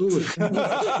 shit.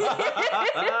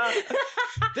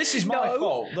 This is my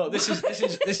fault. Look, this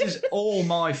is all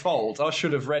my fault. I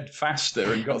should have read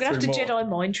faster and got through more. I'm going to have to Jedi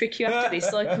mind trick you after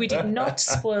this. Like, we did not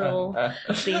spoil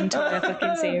the entire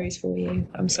fucking series for you.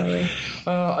 I'm sorry.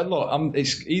 Look,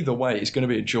 it's either way, it's going to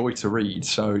be a joy to read,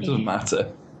 so it doesn't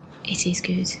matter. It is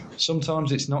good.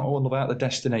 Sometimes it's not all about the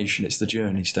destination, it's the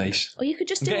journey, Stace. Or you could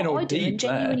just do getting all what I do deep and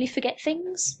genuinely forget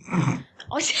things.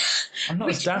 I'm not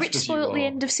as daft Rich as you spoiled the are.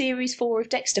 end of series 4 of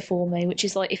Dexter for me, which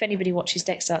is like, if anybody watches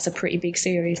Dexter, that's a pretty big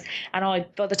series. And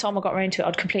by the time I got around to it,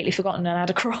 I'd completely forgotten and I had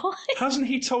a cry. Hasn't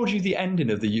he told you the ending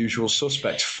of The Usual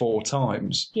Suspects 4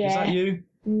 times? Yeah. Is that you?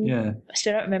 Yeah. I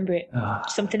still don't remember it.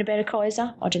 Something about a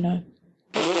Kaiser? I don't know.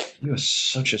 You're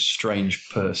such a strange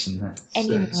person.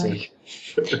 Anyway,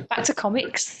 back to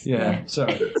comics. Yeah.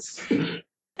 Sorry.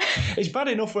 It's bad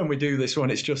enough when we do this one,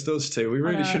 it's just us two. We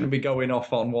really shouldn't be going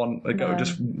off on one,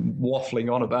 just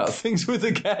waffling on about things with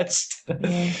a guest.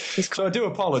 Yeah, so I do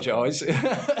apologise.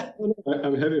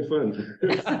 I'm having fun.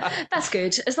 That's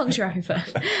good, as long as you're having fun.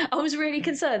 I was really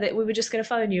concerned that we were just going to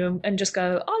phone you and just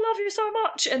go, I love you so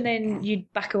much, and then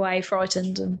you'd back away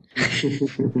frightened and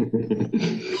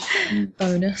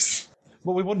bonus.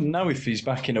 Well, we wouldn't know if he's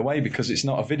backing away because it's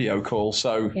not a video call,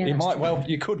 so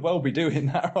you could well be doing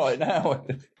that right now.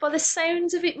 By the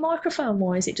sounds of it,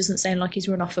 microphone-wise, it doesn't sound like he's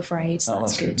run off afraid, so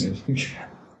that's good.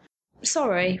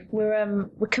 Sorry, we're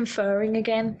conferring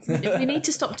again. We need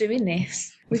to stop doing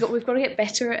this. We've got to get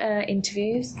better at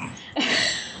interviews.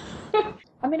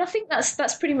 I mean, I think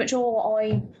that's pretty much all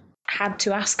I had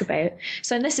to ask about.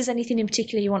 So unless there's anything in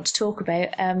particular you want to talk about,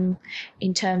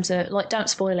 in terms of, like, don't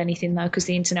spoil anything though, because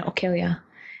the internet will kill you.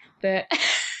 But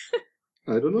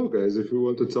I don't know, guys. If you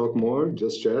want to talk more,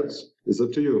 just chat. It's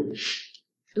up to you.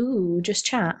 Ooh, just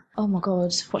chat. Oh my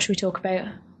god, what should we talk about?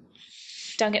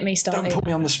 Don't get me started. Don't put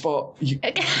me on the spot.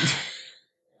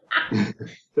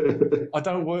 I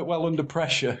don't work well under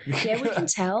pressure. Yeah, we can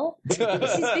tell.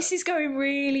 This is going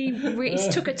really.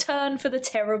 It's took a turn for the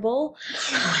terrible.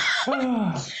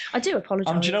 I do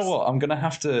apologise. Do you know what? I'm going to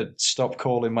have to stop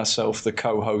calling myself the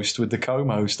co-host with the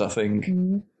co-most, I think.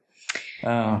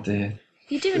 Oh, dear.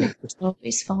 You're doing a good job.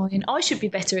 It's fine. I should be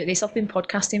better at this. I've been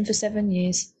podcasting for 7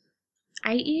 years.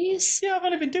 8 years? Yeah, I've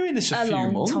only been doing this a few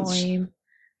long months. Time.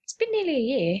 It's been nearly a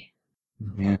year.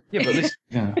 Yeah, but this...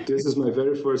 Yeah. This is my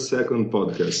very first second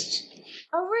podcast.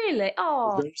 Oh, really?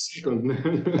 Oh. Very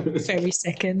second. Very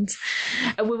second.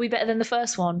 Were we better than the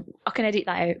first one? I can edit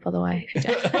that out, by the way.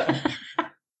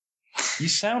 You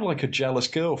sound like a jealous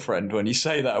girlfriend when you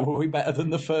say that. Were we better than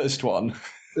the first one?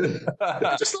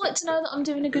 I just like to know that I'm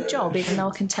doing a good job, even though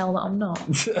I can tell that I'm not.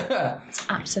 It's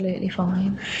absolutely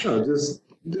fine. No, this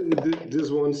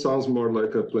one sounds more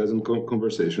like a pleasant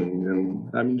conversation, and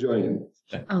I'm enjoying it.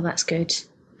 Oh, that's good.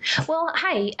 Well,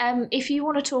 hey, if you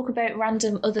want to talk about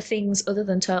random other things other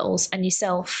than turtles and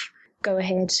yourself, go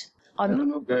ahead. I don't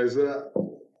know, guys.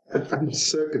 I'm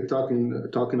sick of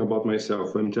talking about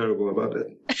myself. I'm terrible about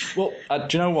it. Well,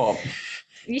 do you know what?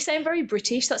 You sound very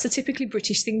British. That's a typically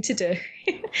British thing to do.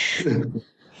 Do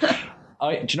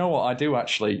you know what I do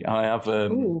actually? I have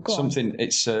something.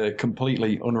 It's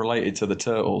completely unrelated to the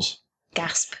turtles.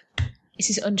 Gasp! This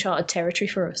is uncharted territory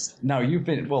for us. No, you've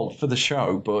been for the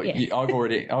show, but yeah. I've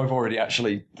already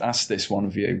actually asked this one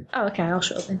of you. Oh, okay. I'll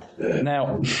shut up then.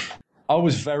 Now, I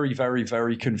was very, very,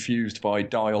 very confused by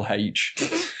Dial H.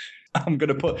 I'm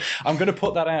gonna put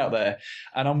that out there,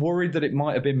 and I'm worried that it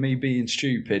might have been me being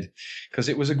stupid because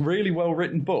it was a really well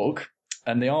written book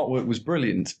and the artwork was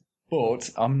brilliant, but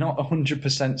I'm not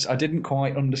 100%. I didn't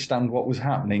quite understand what was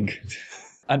happening,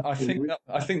 and I think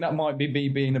that might be me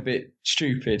being a bit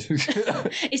stupid.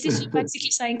 Is this you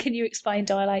basically saying, "Can you explain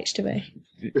Dial H to me"?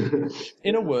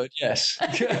 In a word, yes.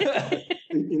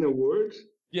 In a word.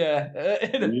 Yeah.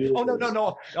 Oh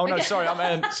no! Oh no! Sorry,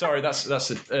 sorry.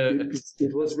 That's it.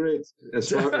 It was great. As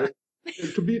far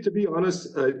to be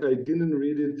honest, I didn't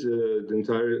read it the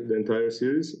entire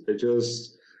series.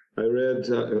 I read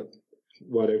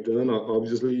what I've done,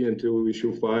 obviously, until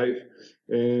issue 5,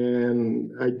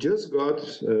 and I just got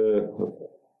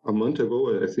a month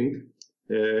ago, I think,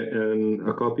 and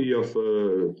a copy of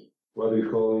what are you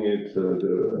calling it?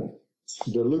 The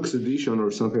deluxe edition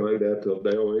or something like that of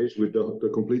Dial H with the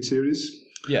complete series.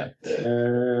 Yeah.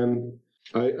 And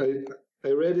I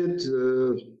read it.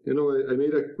 I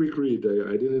made a quick read.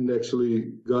 I didn't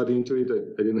actually got into it.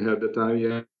 I didn't have the time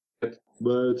yet.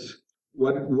 But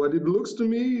what it looks to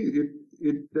me,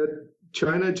 that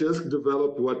China just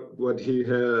developed what he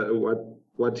had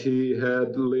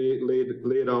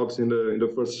laid out in the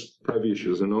first 5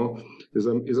 issues. Is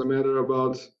a matter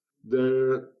about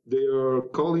they are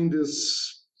calling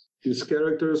these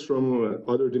characters from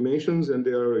other dimensions, and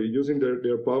they are using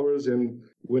their powers, and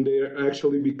when they are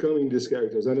actually becoming these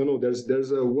characters. I don't know.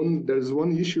 There's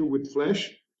one issue with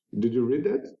Flash. Did you read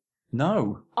that?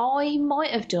 No. I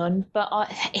might have done, but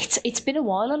it's been a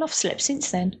while and I've slept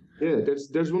since then. Yeah,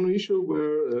 there's one issue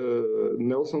where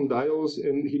Nelson dials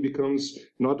and he becomes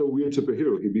not a weird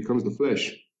superhero. He becomes the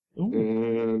Flash. Ooh.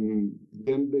 And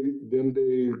then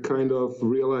they kind of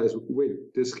realize,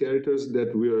 wait, these characters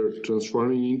that we are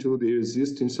transforming into, they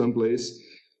exist in some place,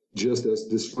 just as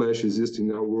this Flash exists in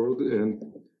our world, and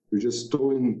we're just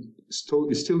stealing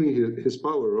his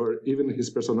power or even his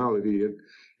personality and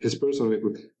his personality.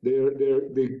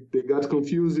 They got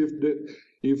confused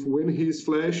if when he's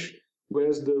Flash,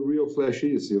 where's the real Flash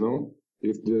is, you know?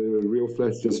 If the real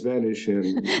Flash just vanish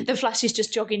and the Flash is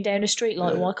just jogging down a street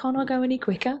like, why can't I go any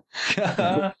quicker?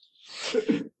 I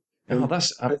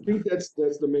think that's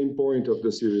the main point of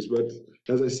the series. But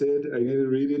as I said, I didn't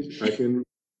read it. I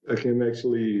can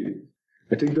actually.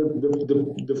 I think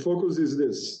the focus is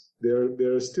this: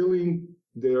 they're stealing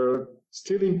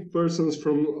persons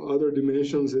from other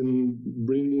dimensions and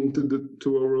bringing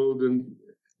to our world and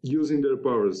using their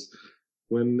powers.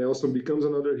 When Nelson becomes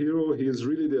another hero, he is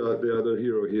really the other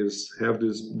hero. He have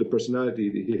the personality.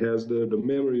 He has the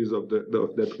memories of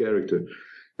that character,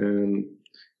 and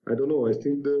I don't know. I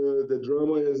think the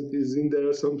drama is in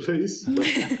there someplace.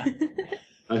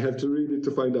 I have to read it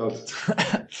to find out.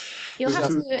 You'll have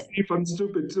to. If I'm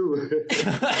stupid too.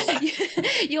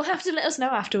 You'll have to let us know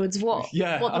afterwards what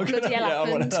the bloody hell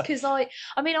happened, because I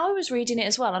was reading it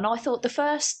as well, and I thought the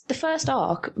first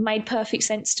arc made perfect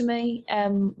sense to me.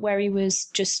 Where he was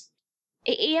just.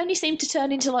 He only seemed to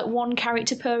turn into like one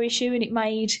character per issue, and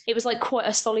it was like quite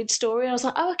a solid story. I was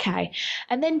like, oh, okay.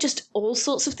 And then just all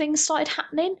sorts of things started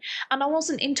happening, and I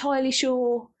wasn't entirely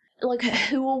sure like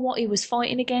who or what he was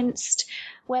fighting against,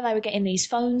 where they were getting these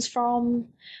phones from.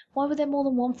 Why were there more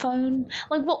than one phone?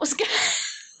 Like, what was going?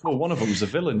 Well, one of them was a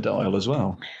villain dial as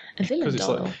well. A villain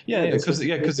dial. Like, because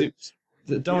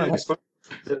the dial.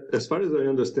 As far as I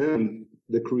understand,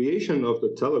 the creation of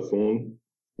the telephone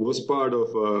was part of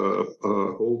a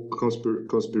whole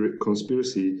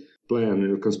conspiracy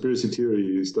plan, conspiracy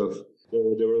theory stuff.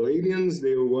 There were aliens.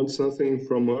 They want something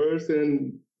from Earth,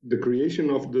 and the creation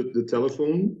of the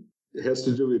telephone has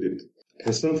to do with it.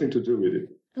 Has something to do with it.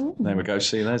 Ooh. There we go.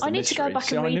 See, there's. I need to go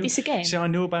back and read this again. See, I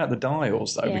knew about the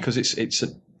dials though, because it's a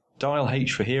Dial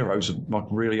H for Heroes, a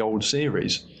really old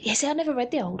series. Yeah, see, I never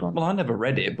read the old one. Well, I never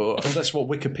read it, but that's what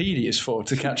Wikipedia is for,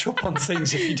 to catch up on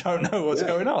things if you don't know what's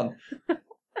going on.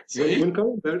 When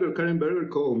Karen Berger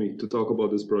called me to talk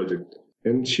about this project,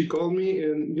 and she called me,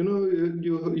 and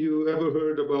you ever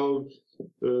heard about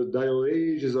Dial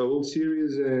H? Is an old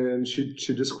series, and she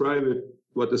described it,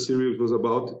 what the series was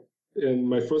about, and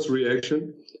my first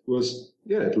reaction was,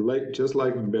 just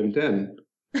like Ben 10.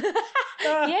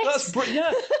 Yes.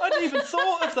 I hadn't even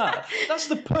thought of that. That's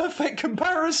the perfect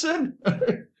comparison.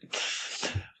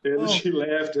 And she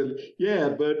laughed, and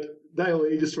but Dial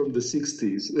H is from the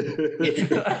 60s.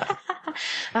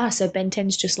 So Ben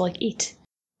 10's just like it.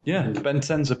 Yeah, Ben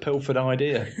 10's a pilfered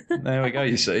idea. There we go,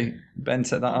 you see. Ben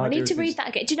 10, that idea. I need to read that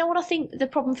again. Do you know what I think the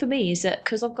problem for me is? That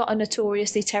because I've got a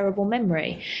notoriously terrible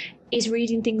memory, is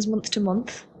reading things month to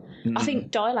month. I think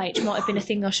Dial H might have been a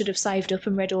thing I should have saved up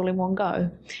and read all in one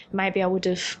go. Maybe I would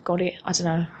have got it. I don't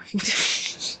know.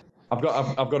 I've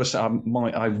got to say,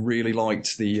 I really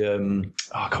liked the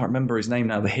I can't remember his name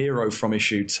now. The hero from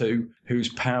issue 2, whose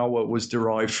power was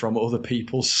derived from other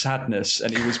people's sadness,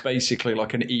 and he was basically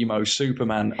like an emo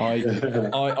Superman. I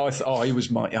thought he was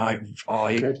Captain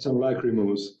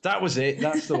Lacrimose. That was it.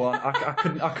 That's the one.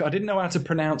 I didn't know how to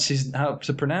pronounce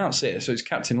it. So it's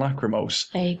Captain Lacrimose.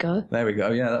 There you go. There we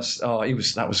go. Yeah,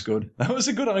 that was good. That was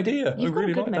a good idea. You've got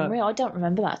a good memory. That. I don't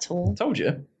remember that at all. Told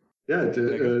you. Yeah,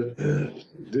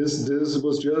 this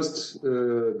was just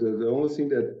the only thing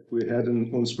that we had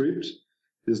on script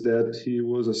is that he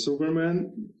was a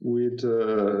Superman with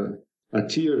a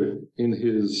tear in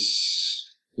his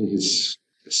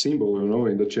symbol,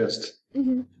 in the chest,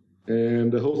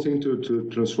 and the whole thing to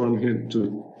transform him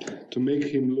to make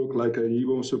him look like an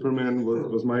evil Superman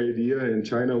was my idea, and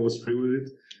China was free with it.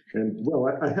 And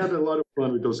I had a lot of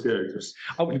fun with those characters.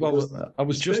 I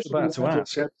was just about to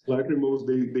ask. Lacrimose,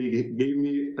 they gave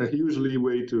me a huge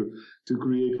leeway to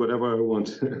create whatever I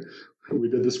want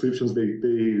with the descriptions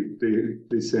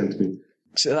they sent me.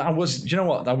 So I was, you know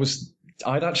what?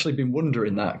 I'd actually been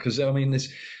wondering that, because I mean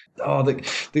this. I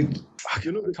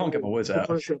can't get my words out.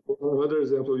 For example, another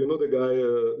example, the guy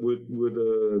with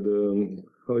the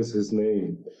how is his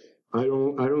name?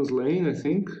 Iron's Lane, I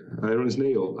think. Iron's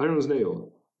Nail. Iron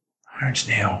Snail.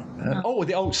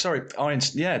 Sorry,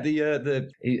 Irons. Yeah,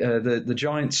 the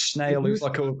giant snail who's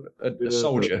like a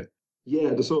soldier.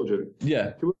 Yeah, the soldier.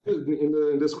 Yeah. He was,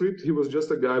 in the script, he was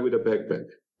just a guy with a backpack.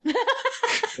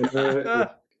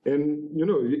 And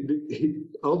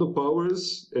all the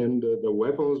powers and the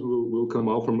weapons will come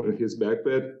out from his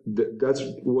backpack.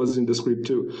 That was in the script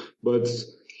too, but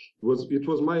it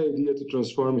was my idea to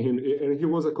transform him, and he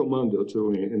was a commando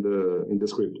too in the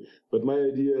script. But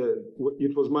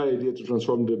it was my idea to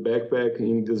transform the backpack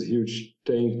in this huge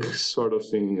tank sort of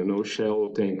thing, shell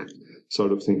tank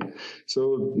sort of thing.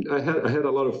 So I had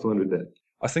a lot of fun with that.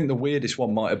 I think the weirdest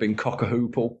one might have been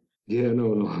Cock-a-Hoople. Yeah,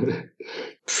 no.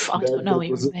 I don't know. That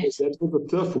was a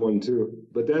tough one too.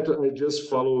 But that I just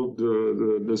followed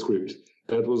the script.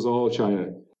 That was all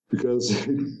China because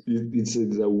it's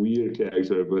a weird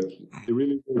character, but it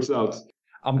really works out.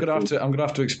 I'm gonna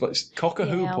have to explain.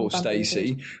 Cock-a-Hoople,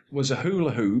 Stacey, was a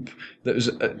hula hoop that was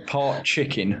part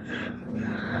chicken.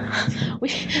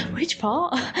 Which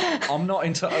part? I'm not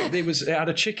into. It had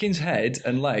a chicken's head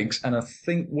and legs and I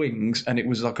think wings, and it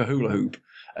was like a hula hoop.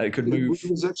 It could move.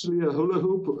 It was actually a hula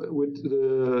hoop with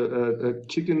a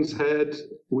chicken's head,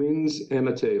 wings, and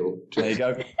a tail. There you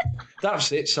go.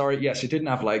 That's it. Sorry. Yes, it didn't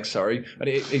have legs. Sorry, but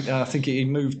I think it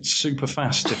moved super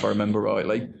fast, if I remember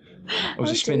rightly. It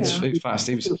was a spin fast.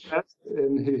 He was fast,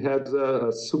 and he had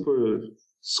a super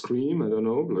scream. I don't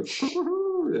know,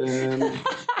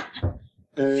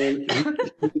 and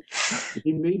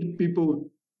he made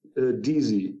people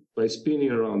dizzy by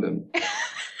spinning around them.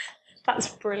 That's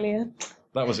brilliant.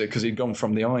 That was it, because he'd gone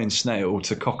from the Iron Snail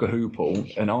to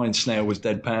Cock-a-Hoople, and Iron Snail was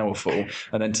dead powerful,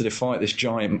 and then to defeat this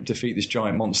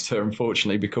giant monster,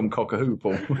 unfortunately, become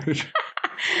Cock-a-Hoople.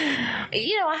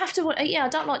 I have to. I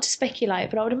don't like to speculate,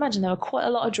 but I would imagine there were quite a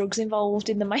lot of drugs involved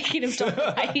in the making of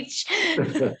Dr. H.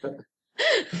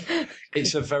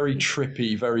 It's a very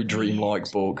trippy, very dreamlike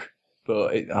book,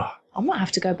 but I might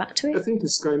have to go back to it. I think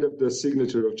it's kind of the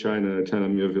signature of China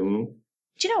Miéville.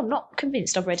 Do you know, I'm not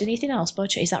convinced I've read anything else by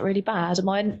Is that really bad? Am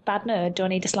I a bad nerd? Do I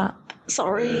need a slap?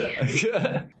 Sorry.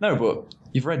 No, but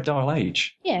you've read Dial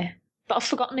H. Yeah, but I've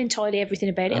forgotten entirely everything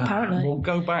about it, apparently. Well,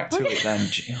 go back to it then.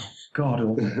 Oh, God.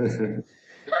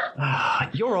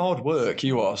 You're hard work,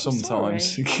 you are,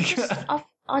 sometimes.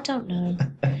 I don't know.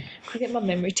 I get my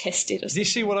memory tested. Do you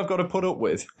see what I've got to put up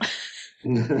with?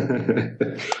 You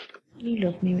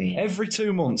love me, really. Every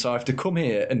 2 months I have to come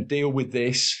here and deal with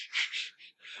this.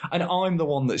 And I'm the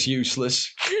one that's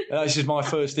useless. This is my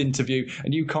first interview,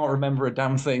 and you can't remember a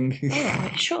damn thing. All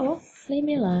right, sure. Leave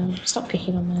me alone. Stop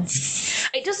picking on me.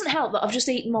 It doesn't help that I've just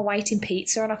eaten my weight in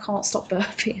pizza and I can't stop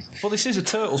burping. Well, this is a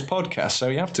Turtles podcast, so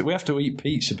we have to eat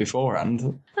pizza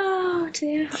beforehand. Oh,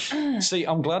 dear. See,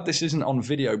 I'm glad this isn't on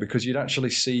video because you'd actually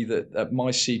see that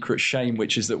my secret shame,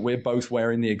 which is that we're both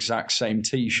wearing the exact same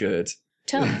T-shirt.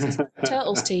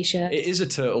 Turtles T-shirt. It is a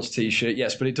Turtles T-shirt,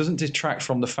 yes, but it doesn't detract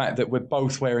from the fact that we're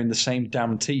both wearing the same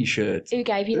damn T-shirt. Who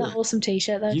gave you that awesome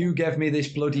T-shirt, though? You gave me this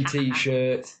bloody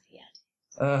T-shirt.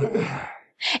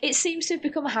 It seems to have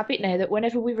become a habit now that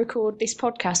whenever we record this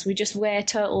podcast, we just wear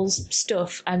Turtles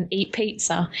stuff and eat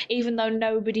pizza, even though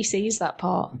nobody sees that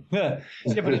part. Yeah,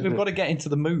 but we've got to get into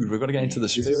the mood. We've got to get into the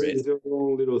spirit. It's a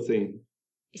wrong little thing.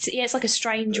 It's like a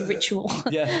strange ritual.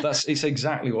 Yeah, it's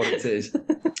exactly what it is.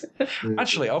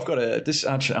 Actually, I've got I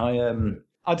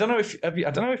don't know if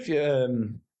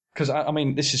because I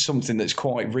mean this is something that's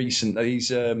quite recent.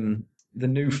 These the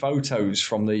new photos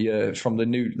from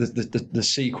the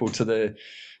sequel to the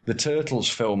Turtles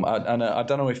film, and I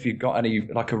don't know if you've got any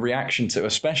like a reaction to,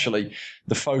 especially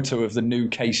the photo of the new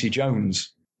Casey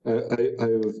Jones.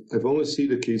 I've only seen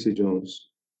the Casey Jones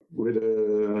with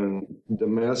the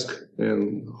mask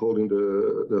and holding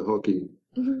the hockey.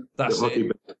 Mm-hmm. That's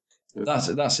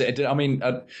it. That's it. I mean,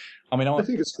 I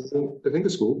think it's cool. I think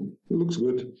it's cool. It looks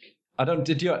good. I don't.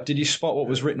 Did you spot what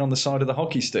was written on the side of the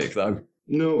hockey stick though?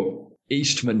 No.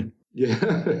 Eastman. Yeah.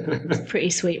 Pretty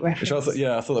sweet reference. Which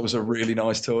I thought that was a really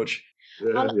nice touch.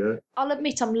 Yeah, I'll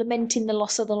admit I'm lamenting the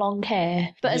loss of the long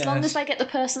hair, but as long as they get the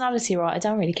personality right, I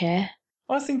don't really care.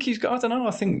 I think he's got. I don't know.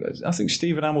 I think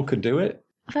Stephen Amell could do it.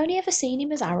 I've only ever seen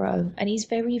him as Arrow, and he's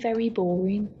very, very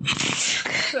boring.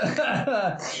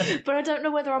 But I don't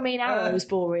know whether I mean Arrow's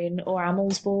boring or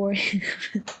Amell's boring.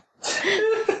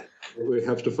 We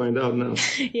have to find out now.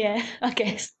 Yeah, I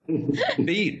guess.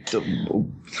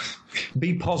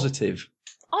 Be positive.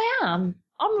 I am.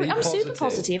 I'm super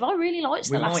positive. I really liked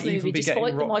the last movie,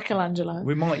 despite the Michelangelo.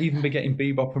 We might even be getting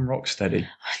Bebop and Rocksteady.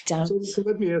 Damn. So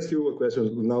let me ask you a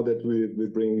question. Now that we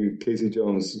bring Casey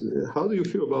Jones, how do you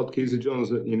feel about Casey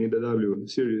Jones in EW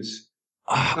series?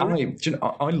 I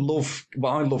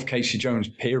love Casey Jones.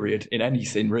 Period. In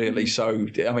anything really. So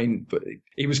I mean, but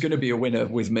he was going to be a winner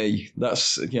with me.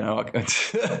 That's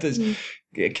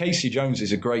Casey Jones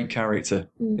is a great character.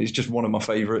 He's just one of my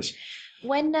favourites.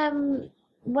 When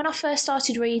I first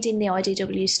started reading the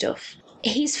IDW stuff,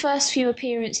 his first few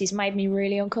appearances made me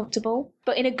really uncomfortable,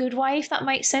 but in a good way, if that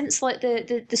makes sense. Like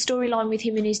the storyline with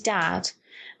him and his dad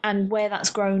and where that's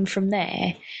grown from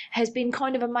there has been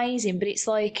kind of amazing, but it's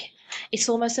like it's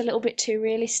almost a little bit too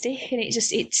realistic, and it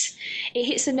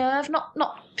hits a nerve.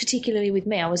 Not particularly with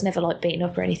me. I was never like beaten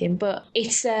up or anything, but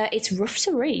it's rough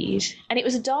to read, and it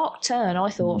was a dark turn, I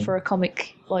thought, for a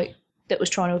comic like that was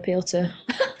trying to appeal to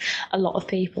a lot of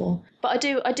people. But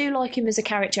I do like him as a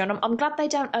character, and I'm glad they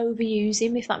don't overuse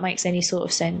him, if that makes any sort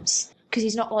of sense. Because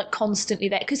he's not like constantly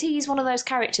there. Because he's one of those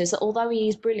characters that, although he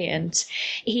is brilliant,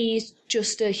 he's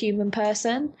just a human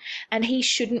person, and he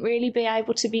shouldn't really be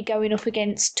able to be going up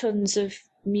against tons of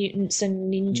mutants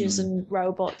and ninjas and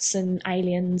robots and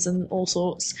aliens and all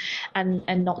sorts,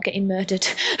 and not getting murdered.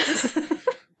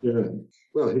 Yeah.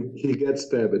 Well, he gets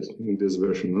stabbed in this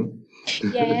version, no?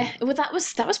 Yeah. Well, that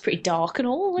was pretty dark and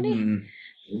all, wasn't it?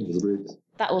 It was great.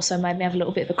 That also made me have a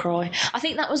little bit of a cry. I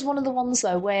think that was one of the ones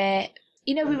though where,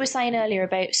 you know, we were saying earlier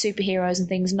about superheroes and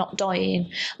things not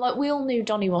dying. Like, we all knew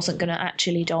Donnie wasn't going to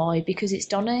actually die because it's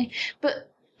Donnie,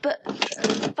 but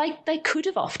they could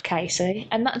have offed Casey,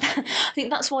 and that I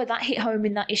think that's why that hit home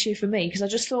in that issue for me, because I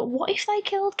just thought, what if they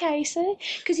killed Casey?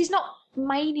 Because he's not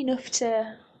main enough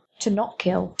to not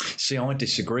kill. See, I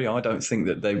disagree. I don't think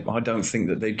that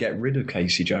they'd get rid of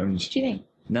Casey Jones. Do you think?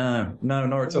 No, not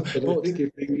at all. I don't think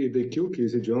if they kill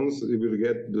Casey Jones, it will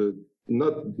get the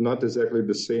not exactly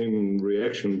the same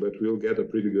reaction, but we'll get a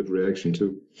pretty good reaction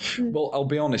too. Well, I'll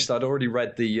be honest, I'd already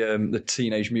read the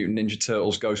Teenage Mutant Ninja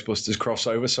Turtles Ghostbusters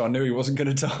crossover, so I knew he wasn't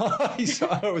going to die. So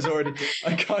I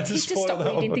kind of spoiled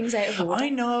that. Reading things out of order. I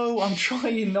know, I'm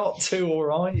trying not to, all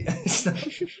right? Yeah,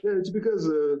 it's because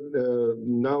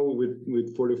now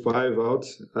with 45 out,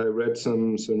 I read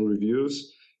some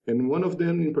reviews, and one of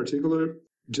them in particular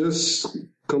just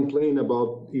complained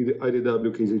about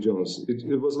IDW Casey Jones.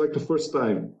 It was like the first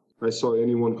time I saw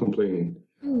anyone complaining.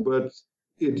 But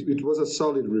it was a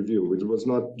solid review. It was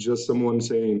not just someone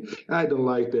saying, I don't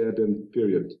like that, and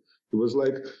period. It was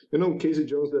like, Casey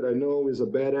Jones that I know is a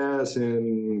badass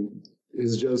and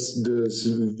is just this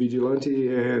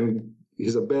vigilante, and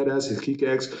he's a badass, he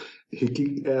kick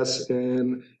ass,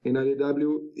 and in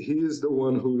IDW, he is the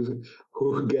one who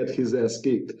get his ass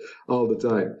kicked all the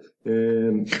time.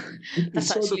 And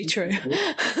that's actually true.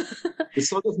 It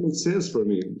sort of makes sense to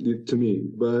me,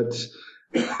 but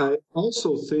I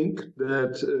also think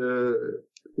that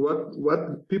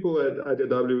what people at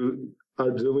IDW are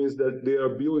doing is that they are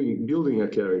building a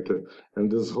character,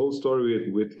 and this whole story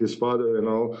with his father and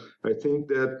all. I think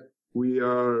that we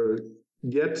are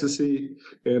yet to see,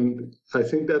 and I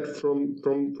think that from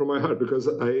my heart, because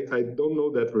I don't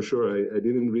know that for sure. I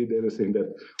didn't read anything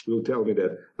that will tell me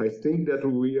that. I think that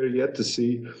we are yet to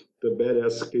see the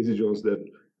badass Casey Jones that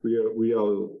we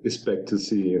all expect to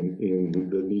see in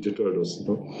the Ninja Turtles.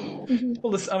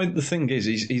 Well, the thing is,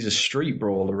 he's a street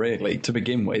brawler, really, to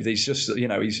begin with. He's just,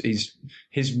 he's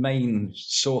his main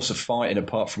source of fighting,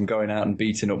 apart from going out and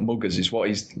beating up muggers, is what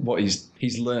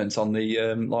he's learnt on the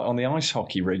on the ice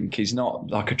hockey rink. He's not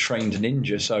like a trained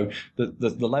ninja, so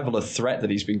the level of threat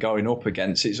that he's been going up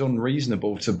against, it's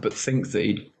unreasonable to think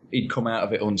that he'd come out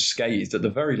of it unscathed. At the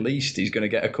very least, he's going to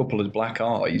get a couple of black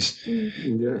eyes.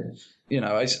 Yeah.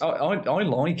 I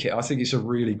like it. I think it's a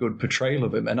really good portrayal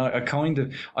of him, and I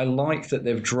like that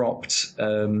they've dropped,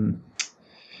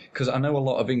 because I know a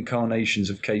lot of incarnations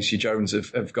of Casey Jones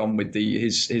have gone with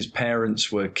his parents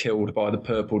were killed by the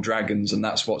purple dragons, and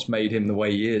that's what's made him the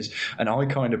way he is. And I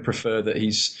kind of prefer that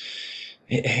he's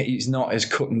not as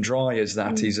cut and dry as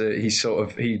that.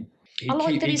 I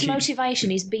like that his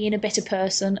motivation is being a better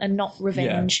person and not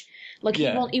revenge. Yeah. Like,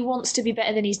 he wants to be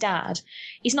better than his dad.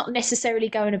 He's not necessarily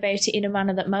going about it in a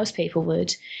manner that most people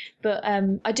would. But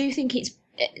I do think it's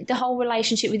the whole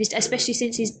relationship with his, especially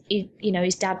since his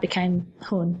dad became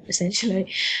Hun,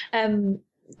 essentially.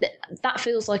 That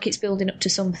feels like it's building up to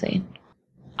something.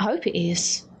 I hope it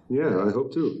is. Yeah, I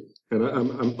hope too. And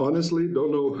I'm honestly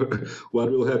don't know what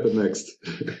will happen next.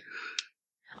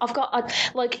 I've got,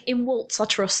 in Waltz, I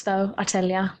trust, though, I tell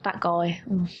you, that guy.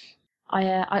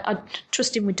 I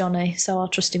trust him with Donnie, so I'll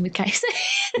trust him with Casey.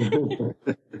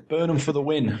 Burnham for the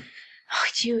win. Oh,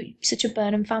 you're such a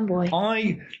Burnham fanboy.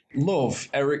 I love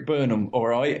Eric Burnham, all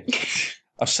right?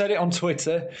 I've said it on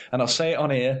Twitter, and I'll say it on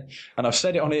here, and I've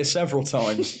said it on here several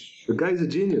times. The guy's a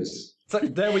genius.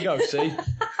 There we go, see?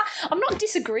 I'm not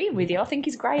disagreeing with you. I think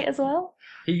he's great as well.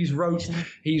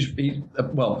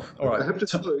 Well, all right. I have to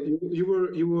tell you,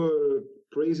 you were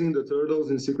praising the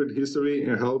Turtles in Secret History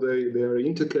and how they are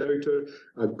into character.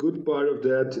 A good part of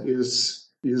that is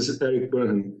Eric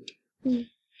Burnham.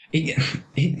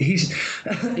 He's.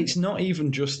 It's not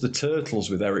even just the Turtles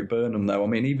with Eric Burnham, though. I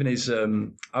mean, even his.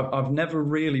 I've never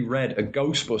really read a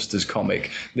Ghostbusters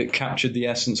comic that captured the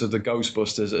essence of the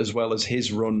Ghostbusters as well as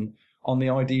his run on the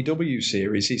IDW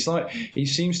series. It's like he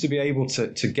seems to be able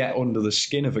to get under the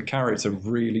skin of a character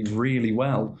really, really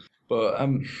well. But I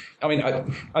mean, I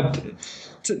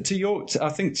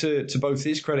think to both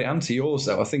his credit and to yours,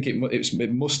 though, I think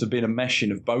it must have been a meshing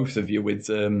of both of you with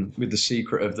the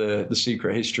secret of the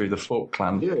secret history of the Foot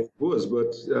Clan. Yeah, it was,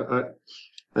 but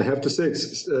I have to say,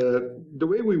 the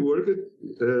way we work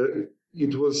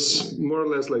it was more or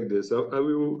less like this. I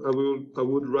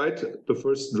would write the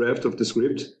first draft of the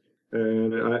script,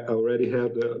 and I already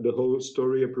had the whole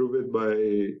story approved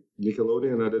by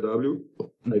Nickelodeon and IDW.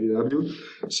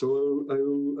 So I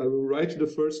will write the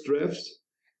first draft,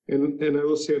 and I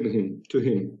will send him to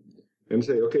him and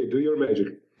say, okay, do your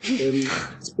magic. And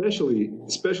especially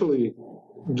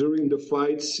during the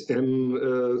fights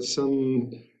and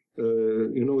some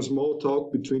small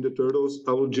talk between the turtles,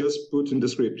 I will just put in the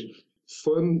script,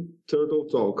 fun turtle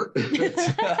talk.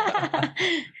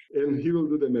 And he will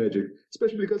do the magic,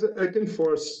 especially because I can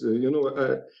force,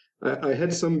 I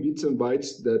had some bits and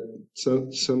bytes that some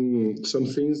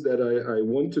things that I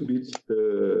want to be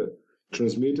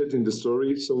transmitted in the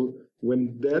story. So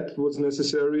when that was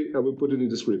necessary, I will put it in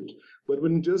the script. But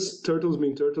when just turtles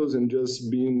being turtles and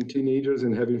just being teenagers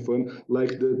and having fun,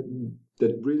 like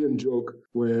that brilliant joke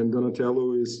when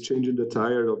Donatello is changing the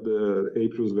tire of the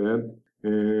April's van,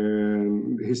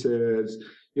 and he says,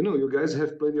 you guys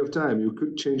have plenty of time. You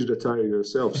could change the tire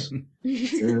yourselves.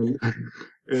 and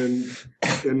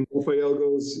Raphael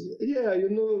goes, yeah,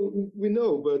 we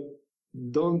know, but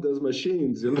Don does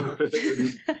machines, and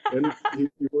he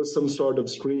was some sort of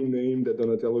screen name that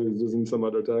Donatello is using some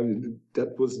other time.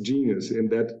 That was genius, and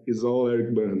that is all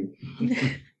Eric Burnham.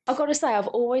 I've got to say, I've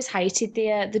always hated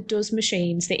the does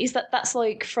machines. That's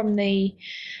like from the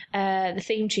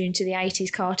theme tune to the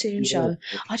 80s cartoon show.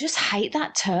 I just hate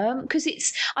that term because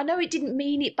I know it didn't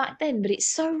mean it back then, but it's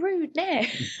so rude now.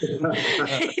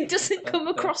 It doesn't come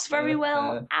across very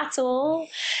well at all.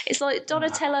 It's like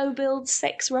Donatello builds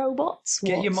sex robots.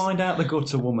 Get your mind out the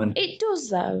gutter, woman. It does,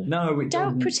 though. No, it Don't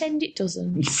doesn't. pretend it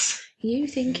doesn't. You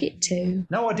think it too.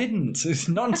 No, I didn't. It's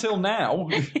not until now.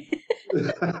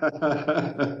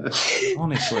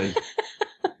 Honestly.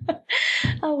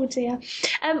 Oh dear.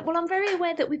 Well, I'm very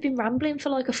aware that we've been rambling for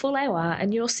like a full hour,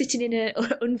 and you're sitting in an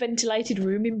unventilated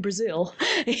room in Brazil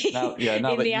in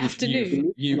the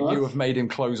afternoon. You have made him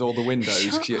close all the windows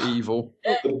because you're evil.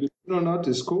 Not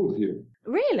it's cold here.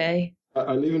 Really?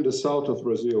 I live in the south of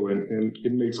Brazil, and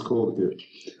it makes cold here.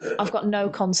 I've got no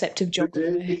concept of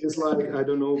geography. Today is like, I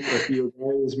don't know if you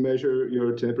guys measure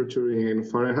your temperature in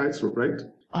Fahrenheit, right?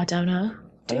 I don't know.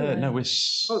 No, we're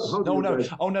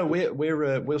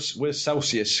we're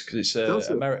Celsius because it's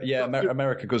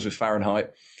America goes with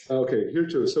Fahrenheit. Okay, here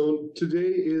too. So today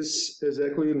is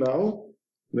exactly now.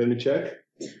 Let me check.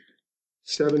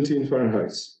 17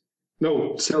 Fahrenheit.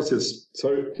 No, Celsius.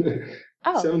 Sorry.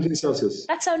 Oh, 17 Celsius.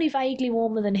 That's only vaguely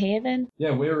warmer than here, then.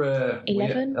 Yeah, we're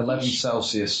 11. 11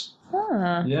 Celsius.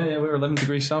 Ah. Yeah, we're 11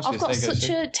 degrees Celsius. I've got such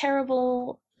a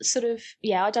terrible sort of,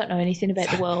 I don't know anything about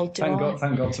the world, Thank God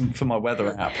for my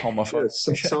weather app on my phone. Yes,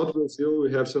 South Brazil,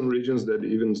 we have some regions that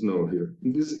even snow here.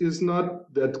 This is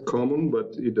not that common,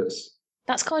 but it does.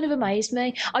 That's kind of amazed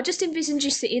me. I just envisioned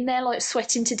you sitting there like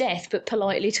sweating to death, but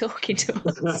politely talking to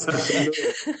us. No,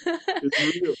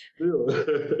 it's real.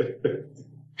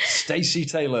 Stacey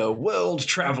Taylor, world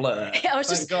traveller.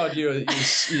 Thank God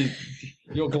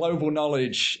your global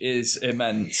knowledge is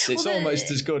immense. It's almost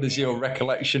as good as your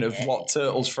recollection of what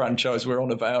Turtles franchise we're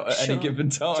on about at any given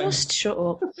time. Just shut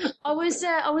up. I was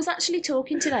actually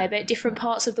talking today about different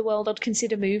parts of the world I'd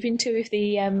consider moving to if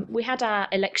we had our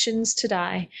elections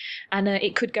today, and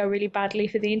it could go really badly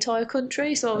for the entire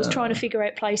country. So I was trying to figure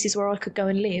out places where I could go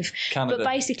and live. Canada. But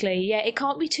basically, it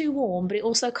can't be too warm, but it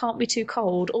also can't be too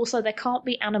cold. Also, there can't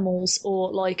be animals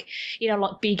or like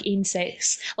big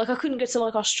insects. Like I couldn't go to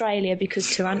like Australia because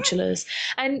tarantulas,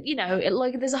 and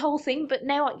like there's a whole thing. But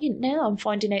now I'm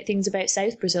finding out things about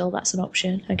South Brazil. That's an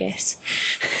option, I guess.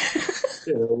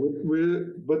 Yeah,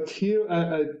 but here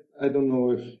I don't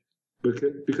know if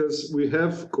because we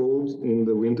have cold in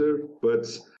the winter, but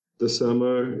the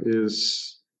summer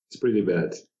it's pretty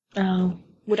bad. Oh,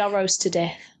 would I roast to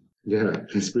death? Yeah,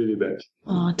 it's pretty bad.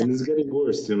 Oh, and it's getting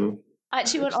worse, I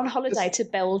actually went on holiday to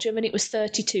Belgium and it was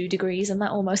 32 degrees and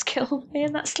that almost killed me,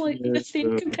 and that's like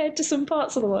nothing compared to some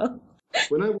parts of the world.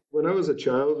 When I was a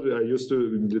child, I used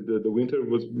to the winter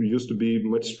used to be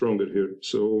much stronger here.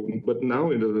 So, but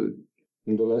now in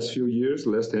the last few years,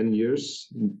 last 10 years,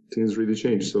 things really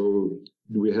changed. So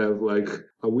we have like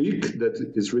a week that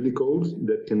is really cold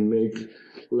that can make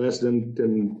less than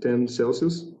 10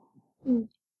 Celsius.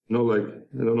 No, like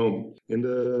I don't know. In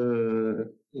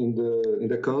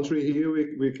the country here,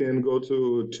 we can go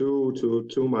to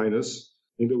 2 minus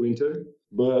in the winter,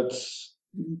 but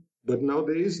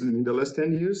nowadays in the last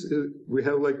 10 years we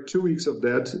have like 2 weeks of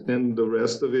that, and the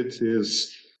rest of it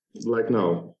is like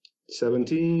now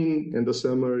 17, and the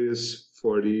summer is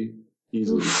 40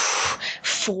 easily.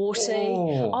 40.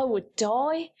 Oh. I would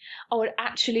die. I would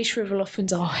actually shrivel up and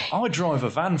die. I drive a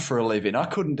van for a living. I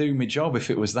couldn't do my job if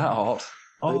it was that hot.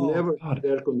 I never had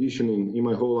air conditioning in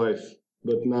my whole life,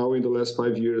 but now in the last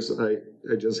 5 years, I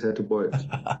just had to buy it.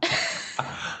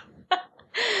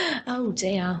 Oh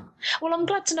dear. Well, I'm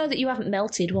glad to know that you haven't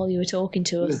melted while you were talking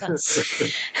to us.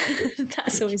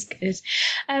 That's always good.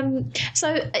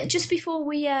 So just before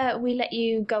we let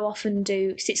you go off and do,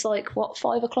 because it's like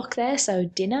 5 o'clock there, so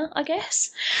dinner, I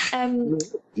guess.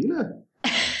 Dinner.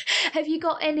 Have you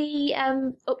got any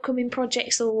upcoming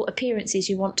projects or appearances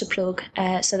you want to plug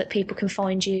so that people can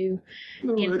find you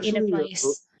in a place?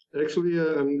 Actually,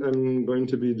 I'm going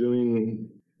to be doing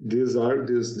this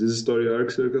story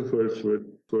arc circle for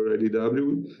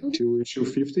IDW till issue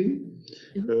 50,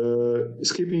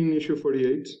 skipping issue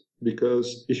 48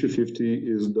 because issue 50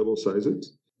 is double-sized, in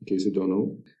case you don't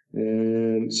know.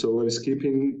 And so I'm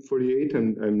skipping 48,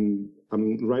 and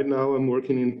I'm right now I'm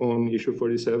working on issue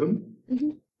 47.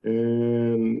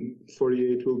 And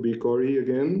 48 will be Corey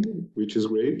again, which is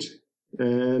great.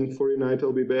 And 49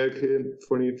 I'll be back in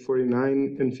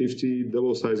 49 and 50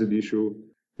 double-sized issue.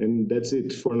 And that's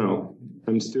it for now.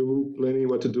 I'm still planning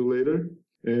what to do later.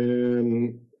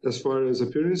 And as far as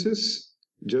appearances,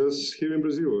 just here in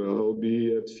Brazil, I'll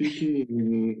be at FIC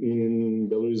in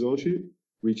Belo Horizonte,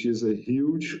 which is a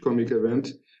huge comic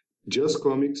event. Just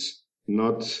comics,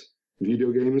 not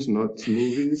video games, not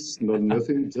movies, not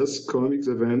nothing. Just comics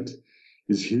event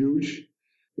is huge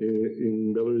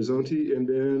in Belo Horizonte. And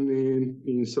then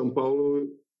in São Paulo,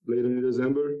 later in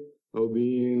December, I'll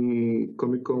be in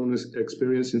Comic Con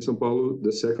Experience in São Paulo,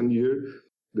 the second year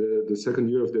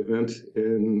of the event,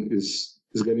 and is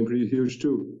getting pretty huge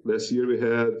too. Last year we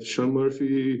had Sean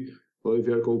Murphy,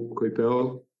 Olivier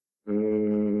Coipel,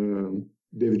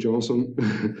 Dave Johnson,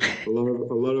 a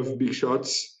lot of big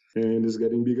shots, and it's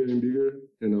getting bigger and bigger.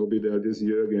 And I'll be there this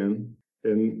year again.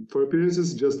 And for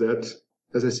appearances, just that.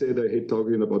 As I said, I hate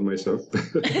talking about myself.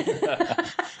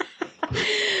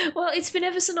 Well, it's been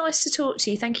ever so nice to talk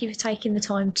to you. Thank you for taking the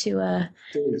time to.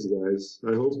 Thanks, guys.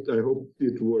 I hope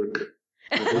it worked.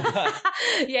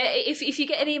 Yeah, if you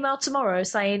get an email tomorrow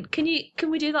saying, can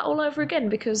we do that all over again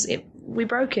because we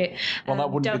broke it? Well,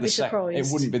 that wouldn't don't be surprised. It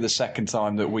wouldn't be the second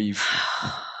time that we've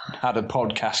had a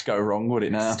podcast go wrong, would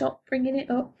it? Now stop bringing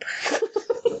it up.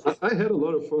 I had a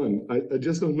lot of fun. I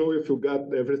just don't know if you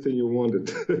got everything you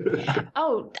wanted.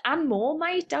 Oh, and more,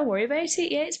 mate. Don't worry about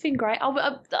it. Yeah, it's been great.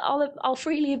 I'll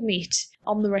freely admit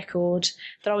on the record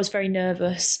that I was very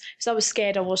nervous because I was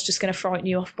scared I was just going to frighten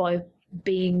you off by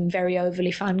being very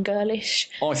overly fangirlish.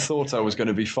 I thought I was going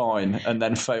to be fine and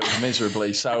then failed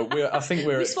miserably. So I think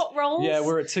we're we swap roles. Yeah,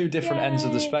 we're at two different ends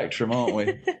of the spectrum, aren't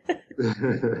we?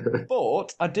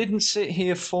 But I didn't sit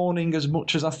here fawning as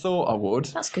much as I thought I would.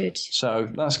 That's good. So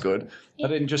that's good. Yeah. I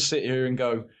didn't just sit here and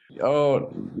go,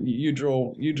 "Oh, you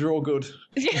draw good."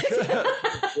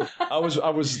 I was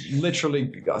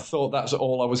literally. I thought that's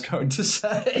all I was going to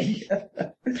say.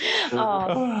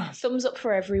 Thumbs up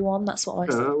for everyone. That's what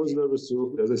I said. I was nervous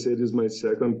too. As I said, this is my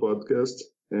second podcast,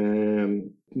 and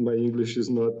my English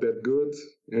is not that good.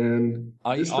 And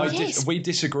we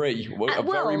disagree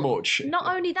very much.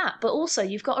 Not only that, but also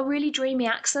you've got a really dreamy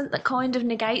accent that kind of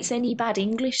negates any bad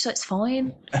English, so it's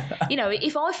fine. You know,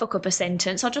 if I fuck up a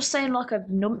sentence, I just sound like a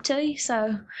numpty.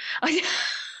 So I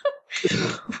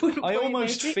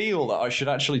almost feel that I should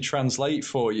actually translate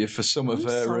for you for some of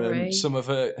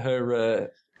her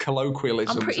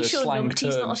colloquialisms. I'm pretty sure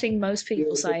numpty's not a thing most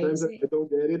people say. Sometimes I don't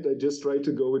get it. I just try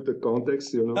to go with the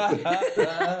context, you know.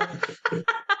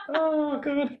 Oh,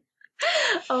 God.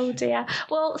 Oh, dear.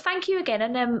 Well, thank you again,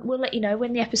 and we'll let you know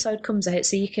when the episode comes out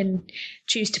so you can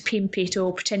choose to pimp it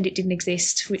or pretend it didn't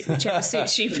exist, whichever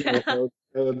suits you better.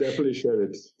 I'll definitely share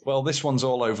it. Well, this one's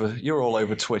all over. You're all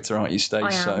over Twitter, aren't you, Stace? I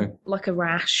am, so like a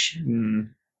rash.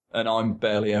 And I'm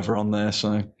barely ever on there,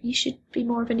 so... You should be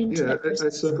more of an internet person.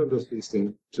 I suck on those things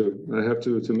too. I have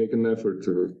to make an effort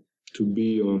to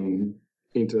be on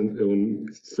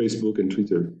Facebook and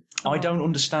Twitter. I don't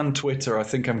understand Twitter. I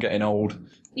think I'm getting old.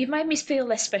 You've made me feel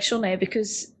less special now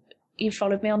because you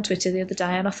followed me on Twitter the other day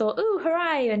and I thought, ooh,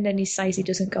 hooray, and then he says he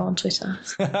doesn't go on Twitter.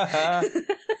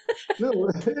 No,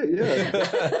 yeah.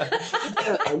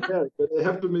 Yeah, but I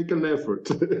have to make an effort.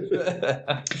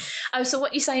 Oh, so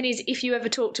what you're saying is if you ever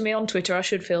talk to me on Twitter, I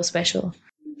should feel special?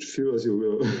 Feel as you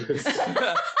will.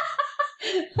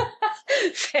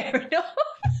 Fair enough.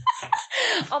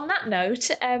 On that note,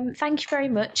 thank you very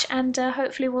much, and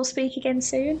hopefully we'll speak again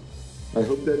soon. I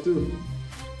hope that too.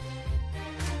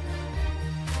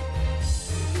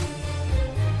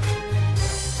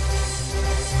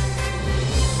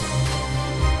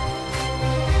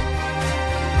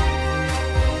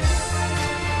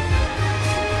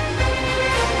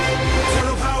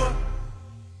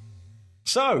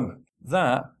 So,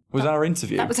 that was our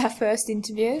interview. That was our first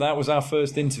interview. That was our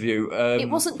first interview. It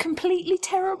wasn't completely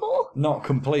terrible. Not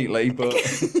completely, but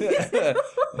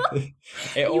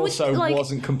it also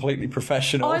wasn't completely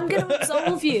professional. I'm going to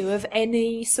absolve you of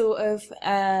any sort of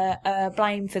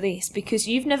blame for this because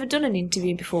you've never done an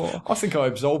interview before. I think I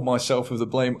absolved myself of the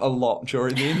blame a lot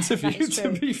during the interview,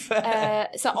 to be fair.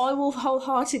 So I will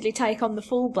wholeheartedly take on the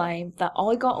full blame that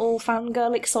I got all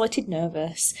fangirl excited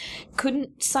nervous,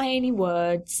 couldn't say any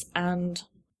words, and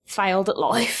failed at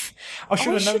life. I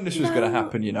should have known this was going to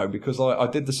happen, because I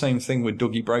did the same thing with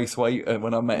Dougie Braithwaite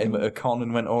when I met him at a con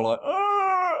and went all like,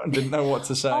 and didn't know what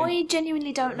to say. I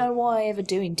genuinely don't know why I ever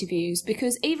do interviews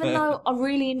because even though I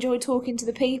really enjoy talking to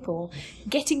the people,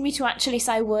 getting me to actually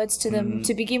say words to them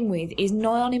to begin with is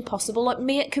nigh on impossible. Like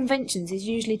me at conventions is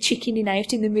usually chickening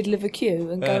out in the middle of a queue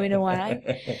and going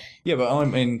away. Yeah, but I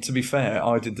mean, to be fair,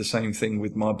 I did the same thing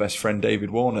with my best friend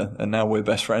David Warner, and now we're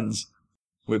best friends.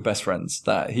 We're best friends.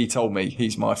 That he told me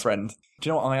he's my friend. Do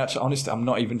you know what? Honestly, I'm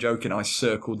not even joking. I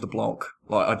circled the block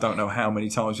like I don't know how many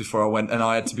times before I went, and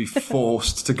I had to be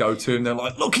forced to go to him. They're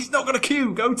like, "Look, he's not got a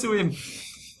queue. Go to him."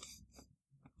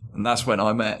 And that's when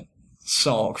I met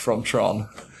Sark from Tron,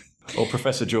 or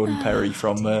Professor Jordan Perry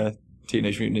from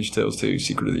Teenage Mutant Ninja Turtles 2: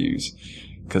 Secret of the Ooze,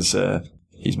 because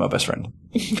he's my best friend.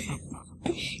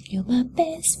 You're my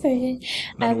best friend.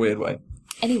 In a weird way.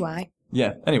 Anyway.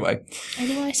 Yeah, anyway,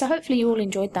 so hopefully you all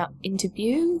enjoyed that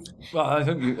interview. Well, I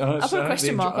hope you... I put a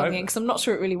question mark on it because I'm not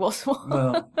sure it really was one.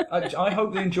 Well, I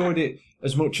hope they enjoyed it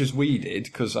as much as we did,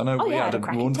 because I know we had a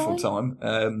wonderful time.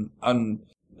 And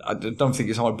I don't think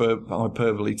it's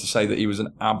hyperbole to say that he was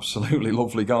an absolutely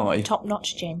lovely guy.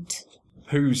 Top-notch gent.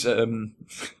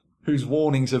 Whose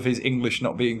warnings of his English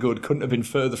not being good couldn't have been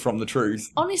further from the truth.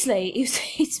 Honestly, he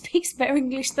speaks better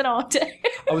English than I do.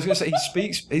 I was going to say,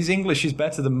 his English is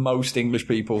better than most English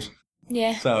people's.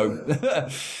 Yeah. So...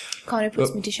 kind of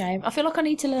puts me to shame. I feel like I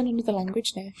need to learn another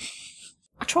language now.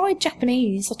 I tried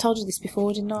Japanese. I told you this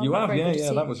before, didn't I? You have,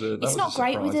 yeah. That was a It's not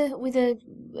great with a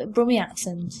Brummie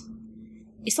accent.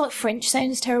 It's like French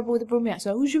sounds terrible with a Brummie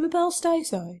accent. Oh, je m'appelle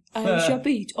Stacy.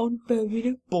 J'habite en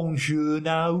Birmingham. Bonjour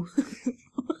now.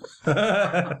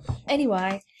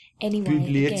 Anyway.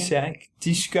 Bibliothèque,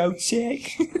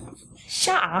 discothèque.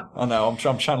 Shut up. I know,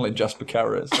 I'm channeling Jasper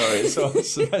Carrot. Sorry, so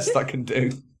it's the best I can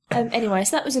do. Anyway,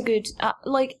 so that was a good... I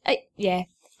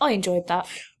enjoyed that.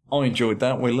 I enjoyed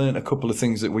that. We learnt a couple of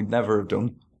things that we'd never have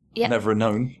done. Yep. Never have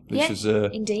known. Which was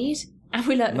indeed. And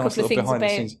we learnt a couple of things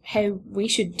about how we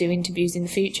should do interviews in the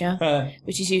future,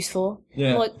 which is useful.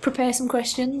 Yeah. Like, prepare some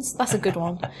questions. That's a good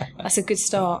one. That's a good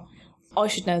start. I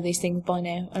should know these things by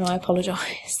now, and I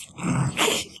apologise.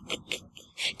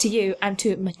 To you and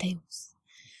to Mateus.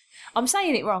 I'm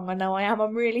saying it wrong, I know I am.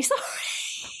 I'm really sorry.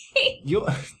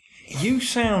 You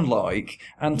sound like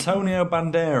Antonio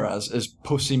Banderas as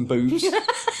Puss in Boots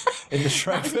in the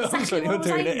Shrek films exactly when you're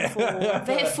doing it.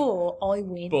 Therefore, I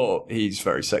win. But he's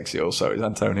very sexy also, is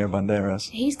Antonio Banderas.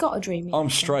 He's got a dreamy I'm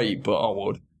straight, but I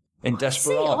would. In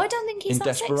Desperado. See, I don't think he's in that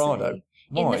Desperado. Sexy.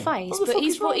 In the face,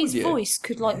 but his voice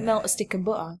could melt a stick of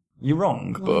butter. You're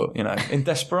wrong, but in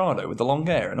Desperado with the long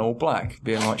hair and all black,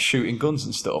 being like shooting guns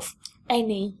and stuff.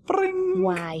 Any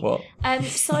way. What?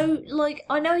 So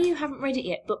I know you haven't read it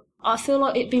yet, but I feel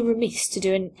like it'd be remiss to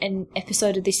do an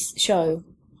episode of this show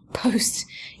post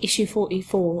issue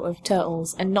 44 of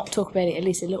Turtles and not talk about it at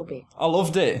least a little bit. I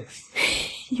loved it.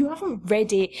 You haven't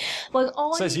read it.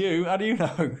 Says you. How do you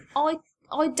know?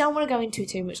 I don't want to go into it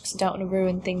too much because I don't want to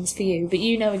ruin things for you, but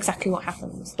you know exactly what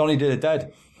happens. Donnie did a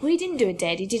dead. Well, he didn't do a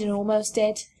dead. He did an almost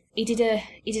dead. He did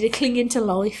a clinging to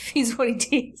life. Is what he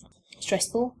did.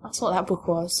 Stressful. That's what that book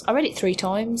was. I read it 3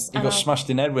 times. He got smashed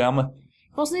in the head with a hammer.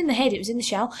 It wasn't in the head. It was in the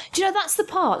shell. Do you know that's the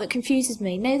part that confuses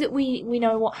me? Now that we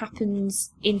know what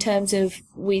happens in terms of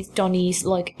with Donnie's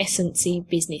essence-y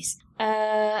business.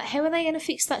 How are they going to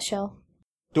fix that shell?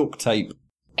 Duct tape.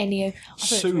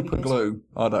 Super glue.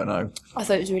 I don't know. I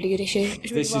thought it was a really good issue. Really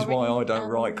this is why I don't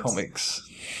write comics.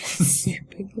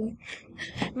 Super glue.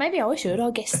 Maybe I should.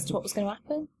 I guessed what was going to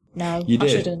happen. No, you did.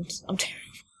 I shouldn't. I'm terrible.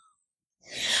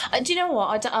 Do you know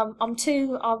what? I'm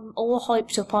all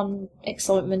hyped up on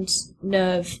excitement,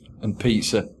 nerve. And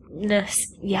pizza.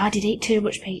 Yeah, I did eat too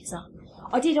much pizza.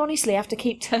 I did honestly have to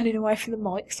keep turning away from the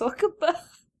mic so I could burp.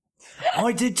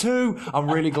 I did too. I'm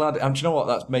really glad. And do you know what?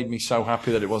 That's made me so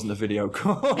happy that it wasn't a video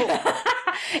call.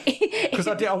 Because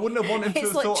I wouldn't have wanted to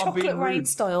have like thought I'm being Chocolate Rain rude.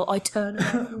 style. I turn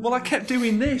away. Well, I kept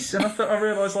doing this, and I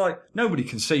realised, like, nobody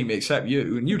can see me except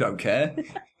you, and you don't care.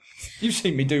 You've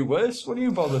seen me do worse. What are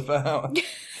you bothered about?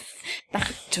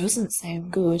 That doesn't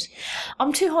sound good.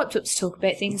 I'm too hyped up to talk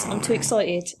about things. I'm too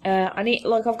excited.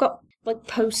 I've got like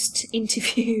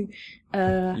post-interview.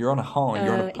 You're on a high.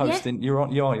 You're on a post. Yeah.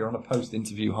 You're on a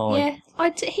post-interview high.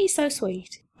 Yeah, he's so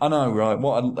sweet. I know, right?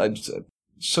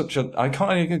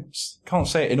 I can't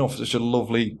say it enough. Such a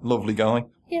lovely, lovely guy.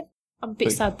 Yeah, I'm a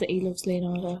bit sad that he loves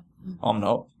Leonardo. I'm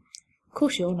not. Of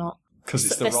course you're not. Because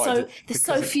it's the There's right. there's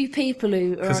so few people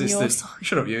who are on your side.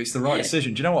 Shut up, you. It's the right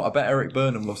decision. Do you know what? I bet Eric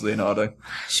Burnham loves Leonardo.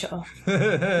 Shut up.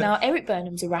 Now, Eric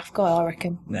Burnham's a raff guy, I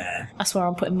reckon. Nah. That's where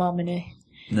I'm putting my money.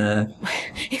 Nah.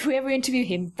 If we ever interview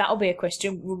him, that'll be a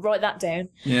question. We'll write that down.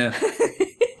 Yeah.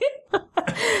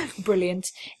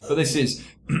 Brilliant. But this is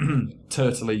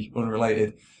totally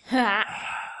unrelated. Ha.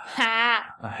 Ha.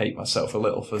 I hate myself a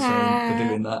little for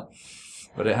doing that,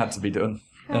 but it had to be done.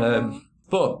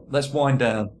 But let's wind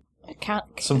down. I can't.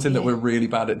 Something that we're really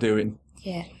bad at doing.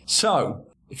 Yeah. So,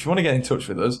 if you want to get in touch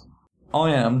with us,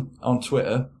 I am on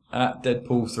Twitter at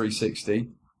Deadpool360.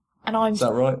 And I'm. Is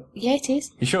that right? Yeah, it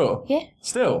is. You sure? Yeah.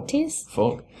 Still? It is.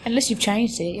 Fuck. Unless you've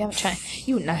changed it. You haven't changed.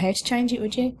 You wouldn't know how to change it,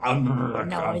 would you?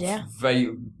 No idea.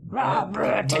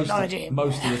 Technology.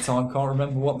 Most of the time, can't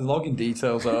remember what the login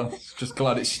details are. Just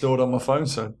glad it's stored on my phone.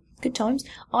 So Good times.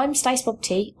 I'm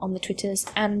StaceBobT on the Twitters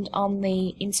and on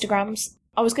the Instagrams.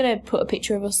 I was going to put a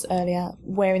picture of us earlier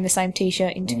wearing the same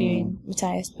T-shirt interviewing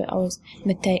Mateus, but I was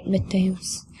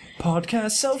Mateus.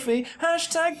 Podcast selfie.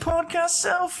 Hashtag podcast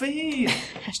selfie.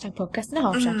 Hashtag podcast and a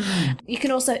half show. You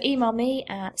can also email me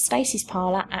at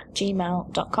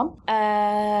stacysparlour@gmail.com. What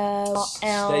else?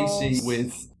 Stacey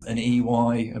with an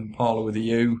EY and Parlour with a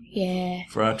U. Yeah.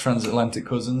 For our transatlantic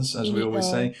cousins, as we always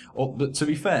say. But to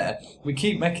be fair, we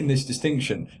keep making this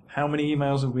distinction. How many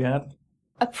emails have we had?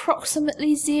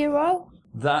 Approximately 0.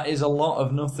 That is a lot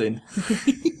of nothing.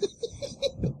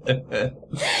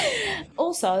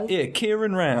 Also, Here,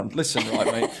 Kieran Round. Listen,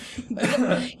 right, mate.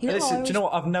 Listen, do you know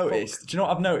what I've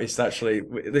noticed? Actually?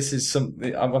 This is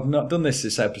something I've not done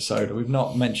this episode. We've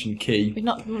not mentioned Key. we've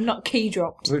not key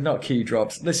dropped. We've not key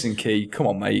dropped. Listen, Key, come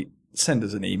on, mate. Send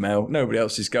us an email. Nobody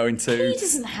else is going to. He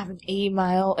doesn't have an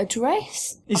email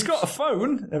address. He's got a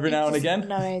phone every now and He again. doesn't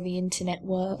know how the internet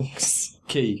works.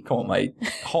 Key, come on, mate.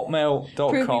 Prove me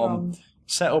Hotmail.com. wrong.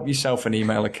 Set up yourself an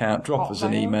email account. Drop us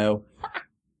an Hotmail. email.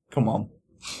 Come on.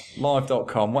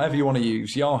 Live.com, whatever you want to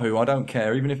use. Yahoo, I don't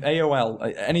care. Even if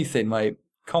AOL, anything, mate.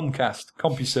 Comcast,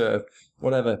 CompuServe,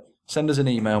 whatever. Send us an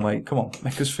email, mate. Come on,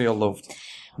 make us feel loved.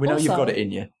 We know you've Also- got it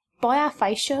in you. Buy our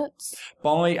face shirts.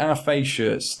 Buy our face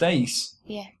shirt. Stace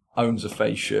Yeah. owns a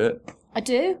face shirt. I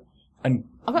do. And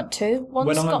I've got 2. One's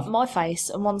When got I've- my face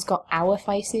and one's got our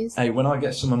faces. hey, when I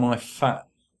get some of my fat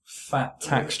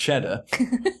tax cheddar,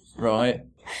 right,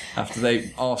 after they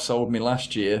arseholed me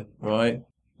last year, right,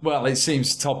 well, it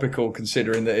seems topical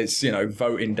considering that it's,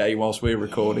 voting day whilst we're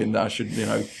recording, that I should,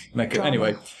 make it. Drama.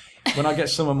 Anyway, when I get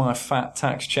some of my fat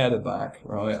tax cheddar back,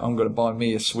 right, I'm going to buy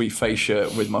me a sweet face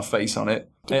shirt with my face on it.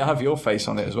 Hey, I have your face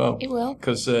on it as well. It will.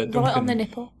 Because Right on the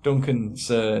nipple. Duncan's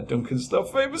not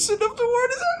famous enough to wear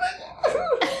it.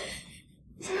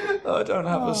 I don't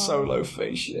have a solo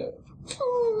face yet.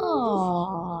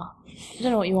 Aww. I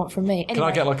don't know what you want from me. Can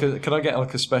Anyway, I get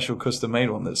like a special custom made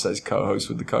one that says co-host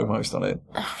with the co-host on it?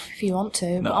 if you want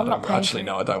to, No, but I'm not paying actually, for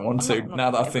no, I don't want to. I'm not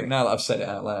Now that paying now that I've said it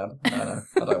out loud, no,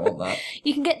 I don't want that.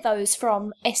 You can get those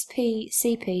from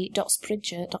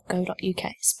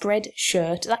spcp.spreadshirt.co.uk.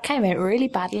 Spreadshirt. That came out really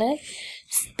badly.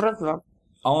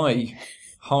 I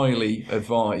highly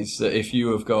advise that if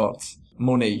you have got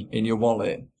money in your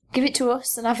wallet, Give it to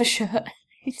us and have a shirt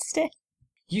instead.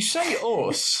 you say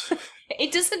us.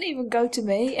 It doesn't even go to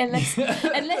me unless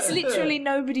literally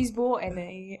nobody's bought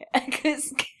any.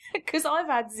 Because I've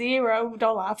had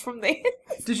 $0 from this.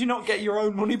 Did you not get your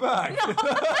own money back?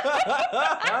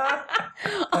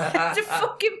 I had to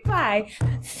fucking pay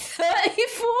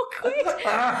 34 quid.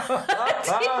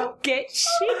 I didn't get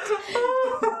shit.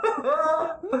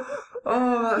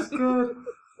 Oh, that's good.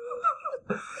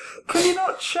 Can you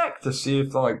not check to see if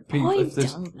people? I if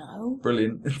there's don't know.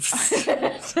 brilliant.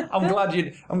 I'm glad.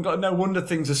 No wonder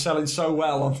things are selling so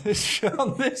well on this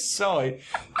site.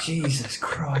 Jesus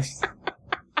Christ.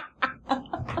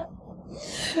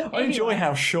 I enjoy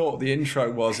how short the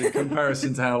intro was in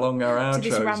comparison to how long our To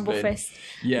this outro's ramble been. fest.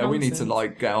 Yeah, we need to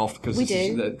nonsense. get off because We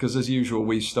do. Because as usual,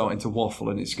 we're starting to waffle,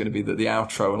 and it's going to be that the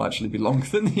outro will actually be longer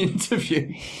than the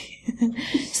interview.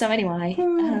 So anyway,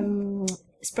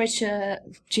 Spreadshirt,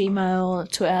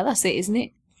 Gmail, Twitter, that's it, isn't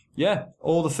it? Yeah,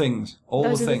 all the things. All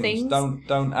Those the are the things. things.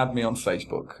 Don't add me on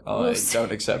Facebook. I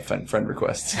don't accept friend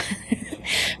requests.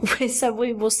 So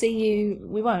we will see you.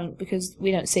 We won't because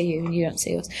we don't see you and you don't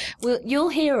see us. You'll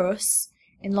hear us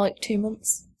in like 2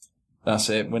 months. That's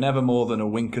it. We're never more than a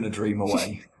wink and a dream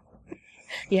away.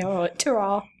 Yeah, all right.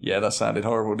 Ta-ra. Yeah, that sounded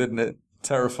horrible, didn't it?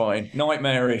 Terrifying.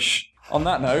 Nightmarish. On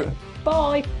that note,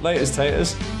 Bye. laters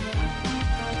taters.